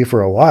it's going to be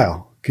for a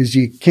while, because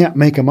you can't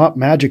make them up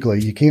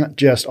magically. You can't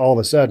just all of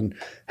a sudden,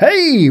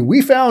 hey,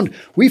 we found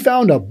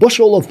a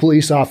bushel of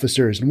police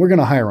officers and we're going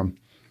to hire them.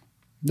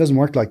 It doesn't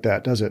work like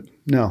that, does it?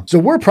 No. So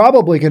we're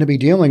probably going to be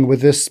dealing with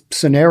this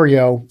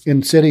scenario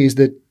in cities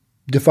that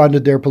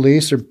defunded their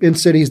police, or in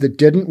cities that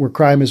didn't, where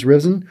crime has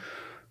risen.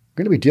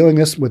 We're going to be dealing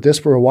with this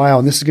for a while,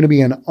 and this is going to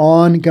be an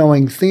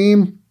ongoing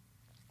theme,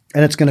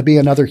 and it's going to be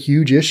another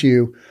huge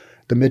issue,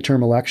 the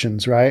midterm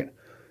elections, right?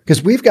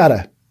 Because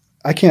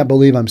I can't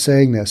believe I'm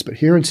saying this, but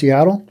here in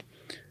Seattle,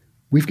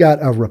 we've got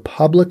a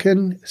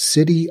Republican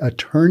city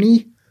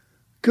attorney.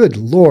 Good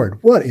Lord,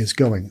 what is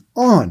going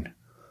on?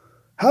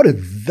 How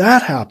did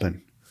that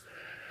happen?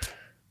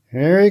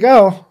 There you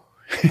go.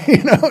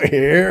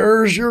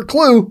 Here's your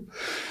clue.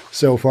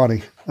 So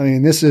funny. I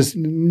mean, this is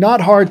not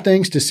hard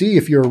things to see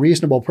if you're a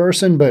reasonable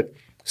person, but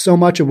so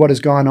much of what has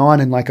gone on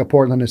in a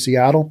Portland and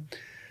Seattle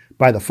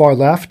by the far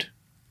left,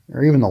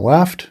 or even the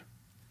left,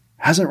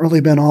 hasn't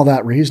really been all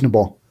that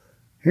reasonable.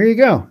 Here you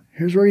go.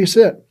 Here's where you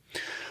sit.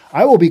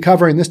 I will be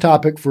covering this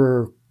topic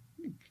for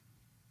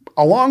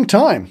a long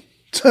time.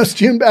 So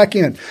tune back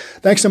in.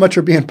 Thanks so much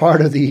for being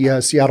part of the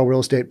Seattle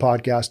Real Estate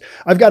Podcast.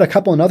 I've got a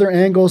couple of other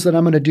angles that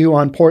I'm going to do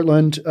on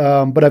Portland,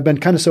 but I've been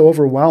kind of so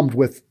overwhelmed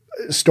with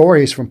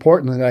stories from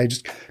Portland that I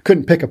just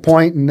couldn't pick a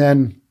point. And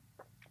then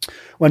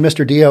when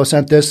Mr. Dio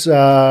sent this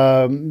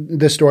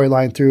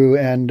storyline through,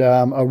 and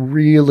a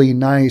really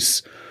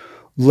nice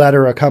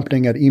letter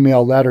accompanying an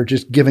email letter,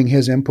 just giving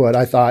his input,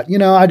 I thought,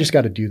 I just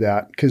got to do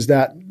that, because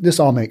this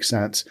all makes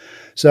sense.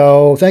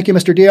 So thank you,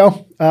 Mr.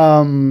 Dio.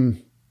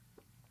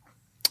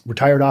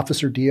 Retired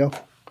Officer Dio.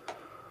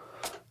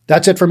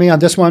 That's it for me on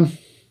this one.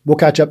 We'll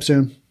catch up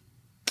soon.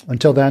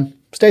 Until then,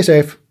 stay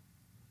safe,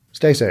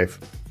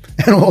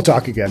 and we'll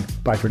talk again.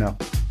 Bye for now.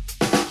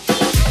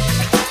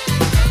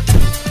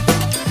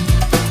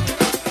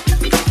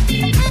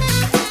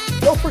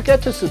 Don't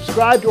forget to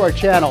subscribe to our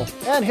channel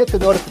and hit the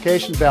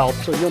notification bell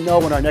so you'll know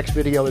when our next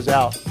video is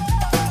out.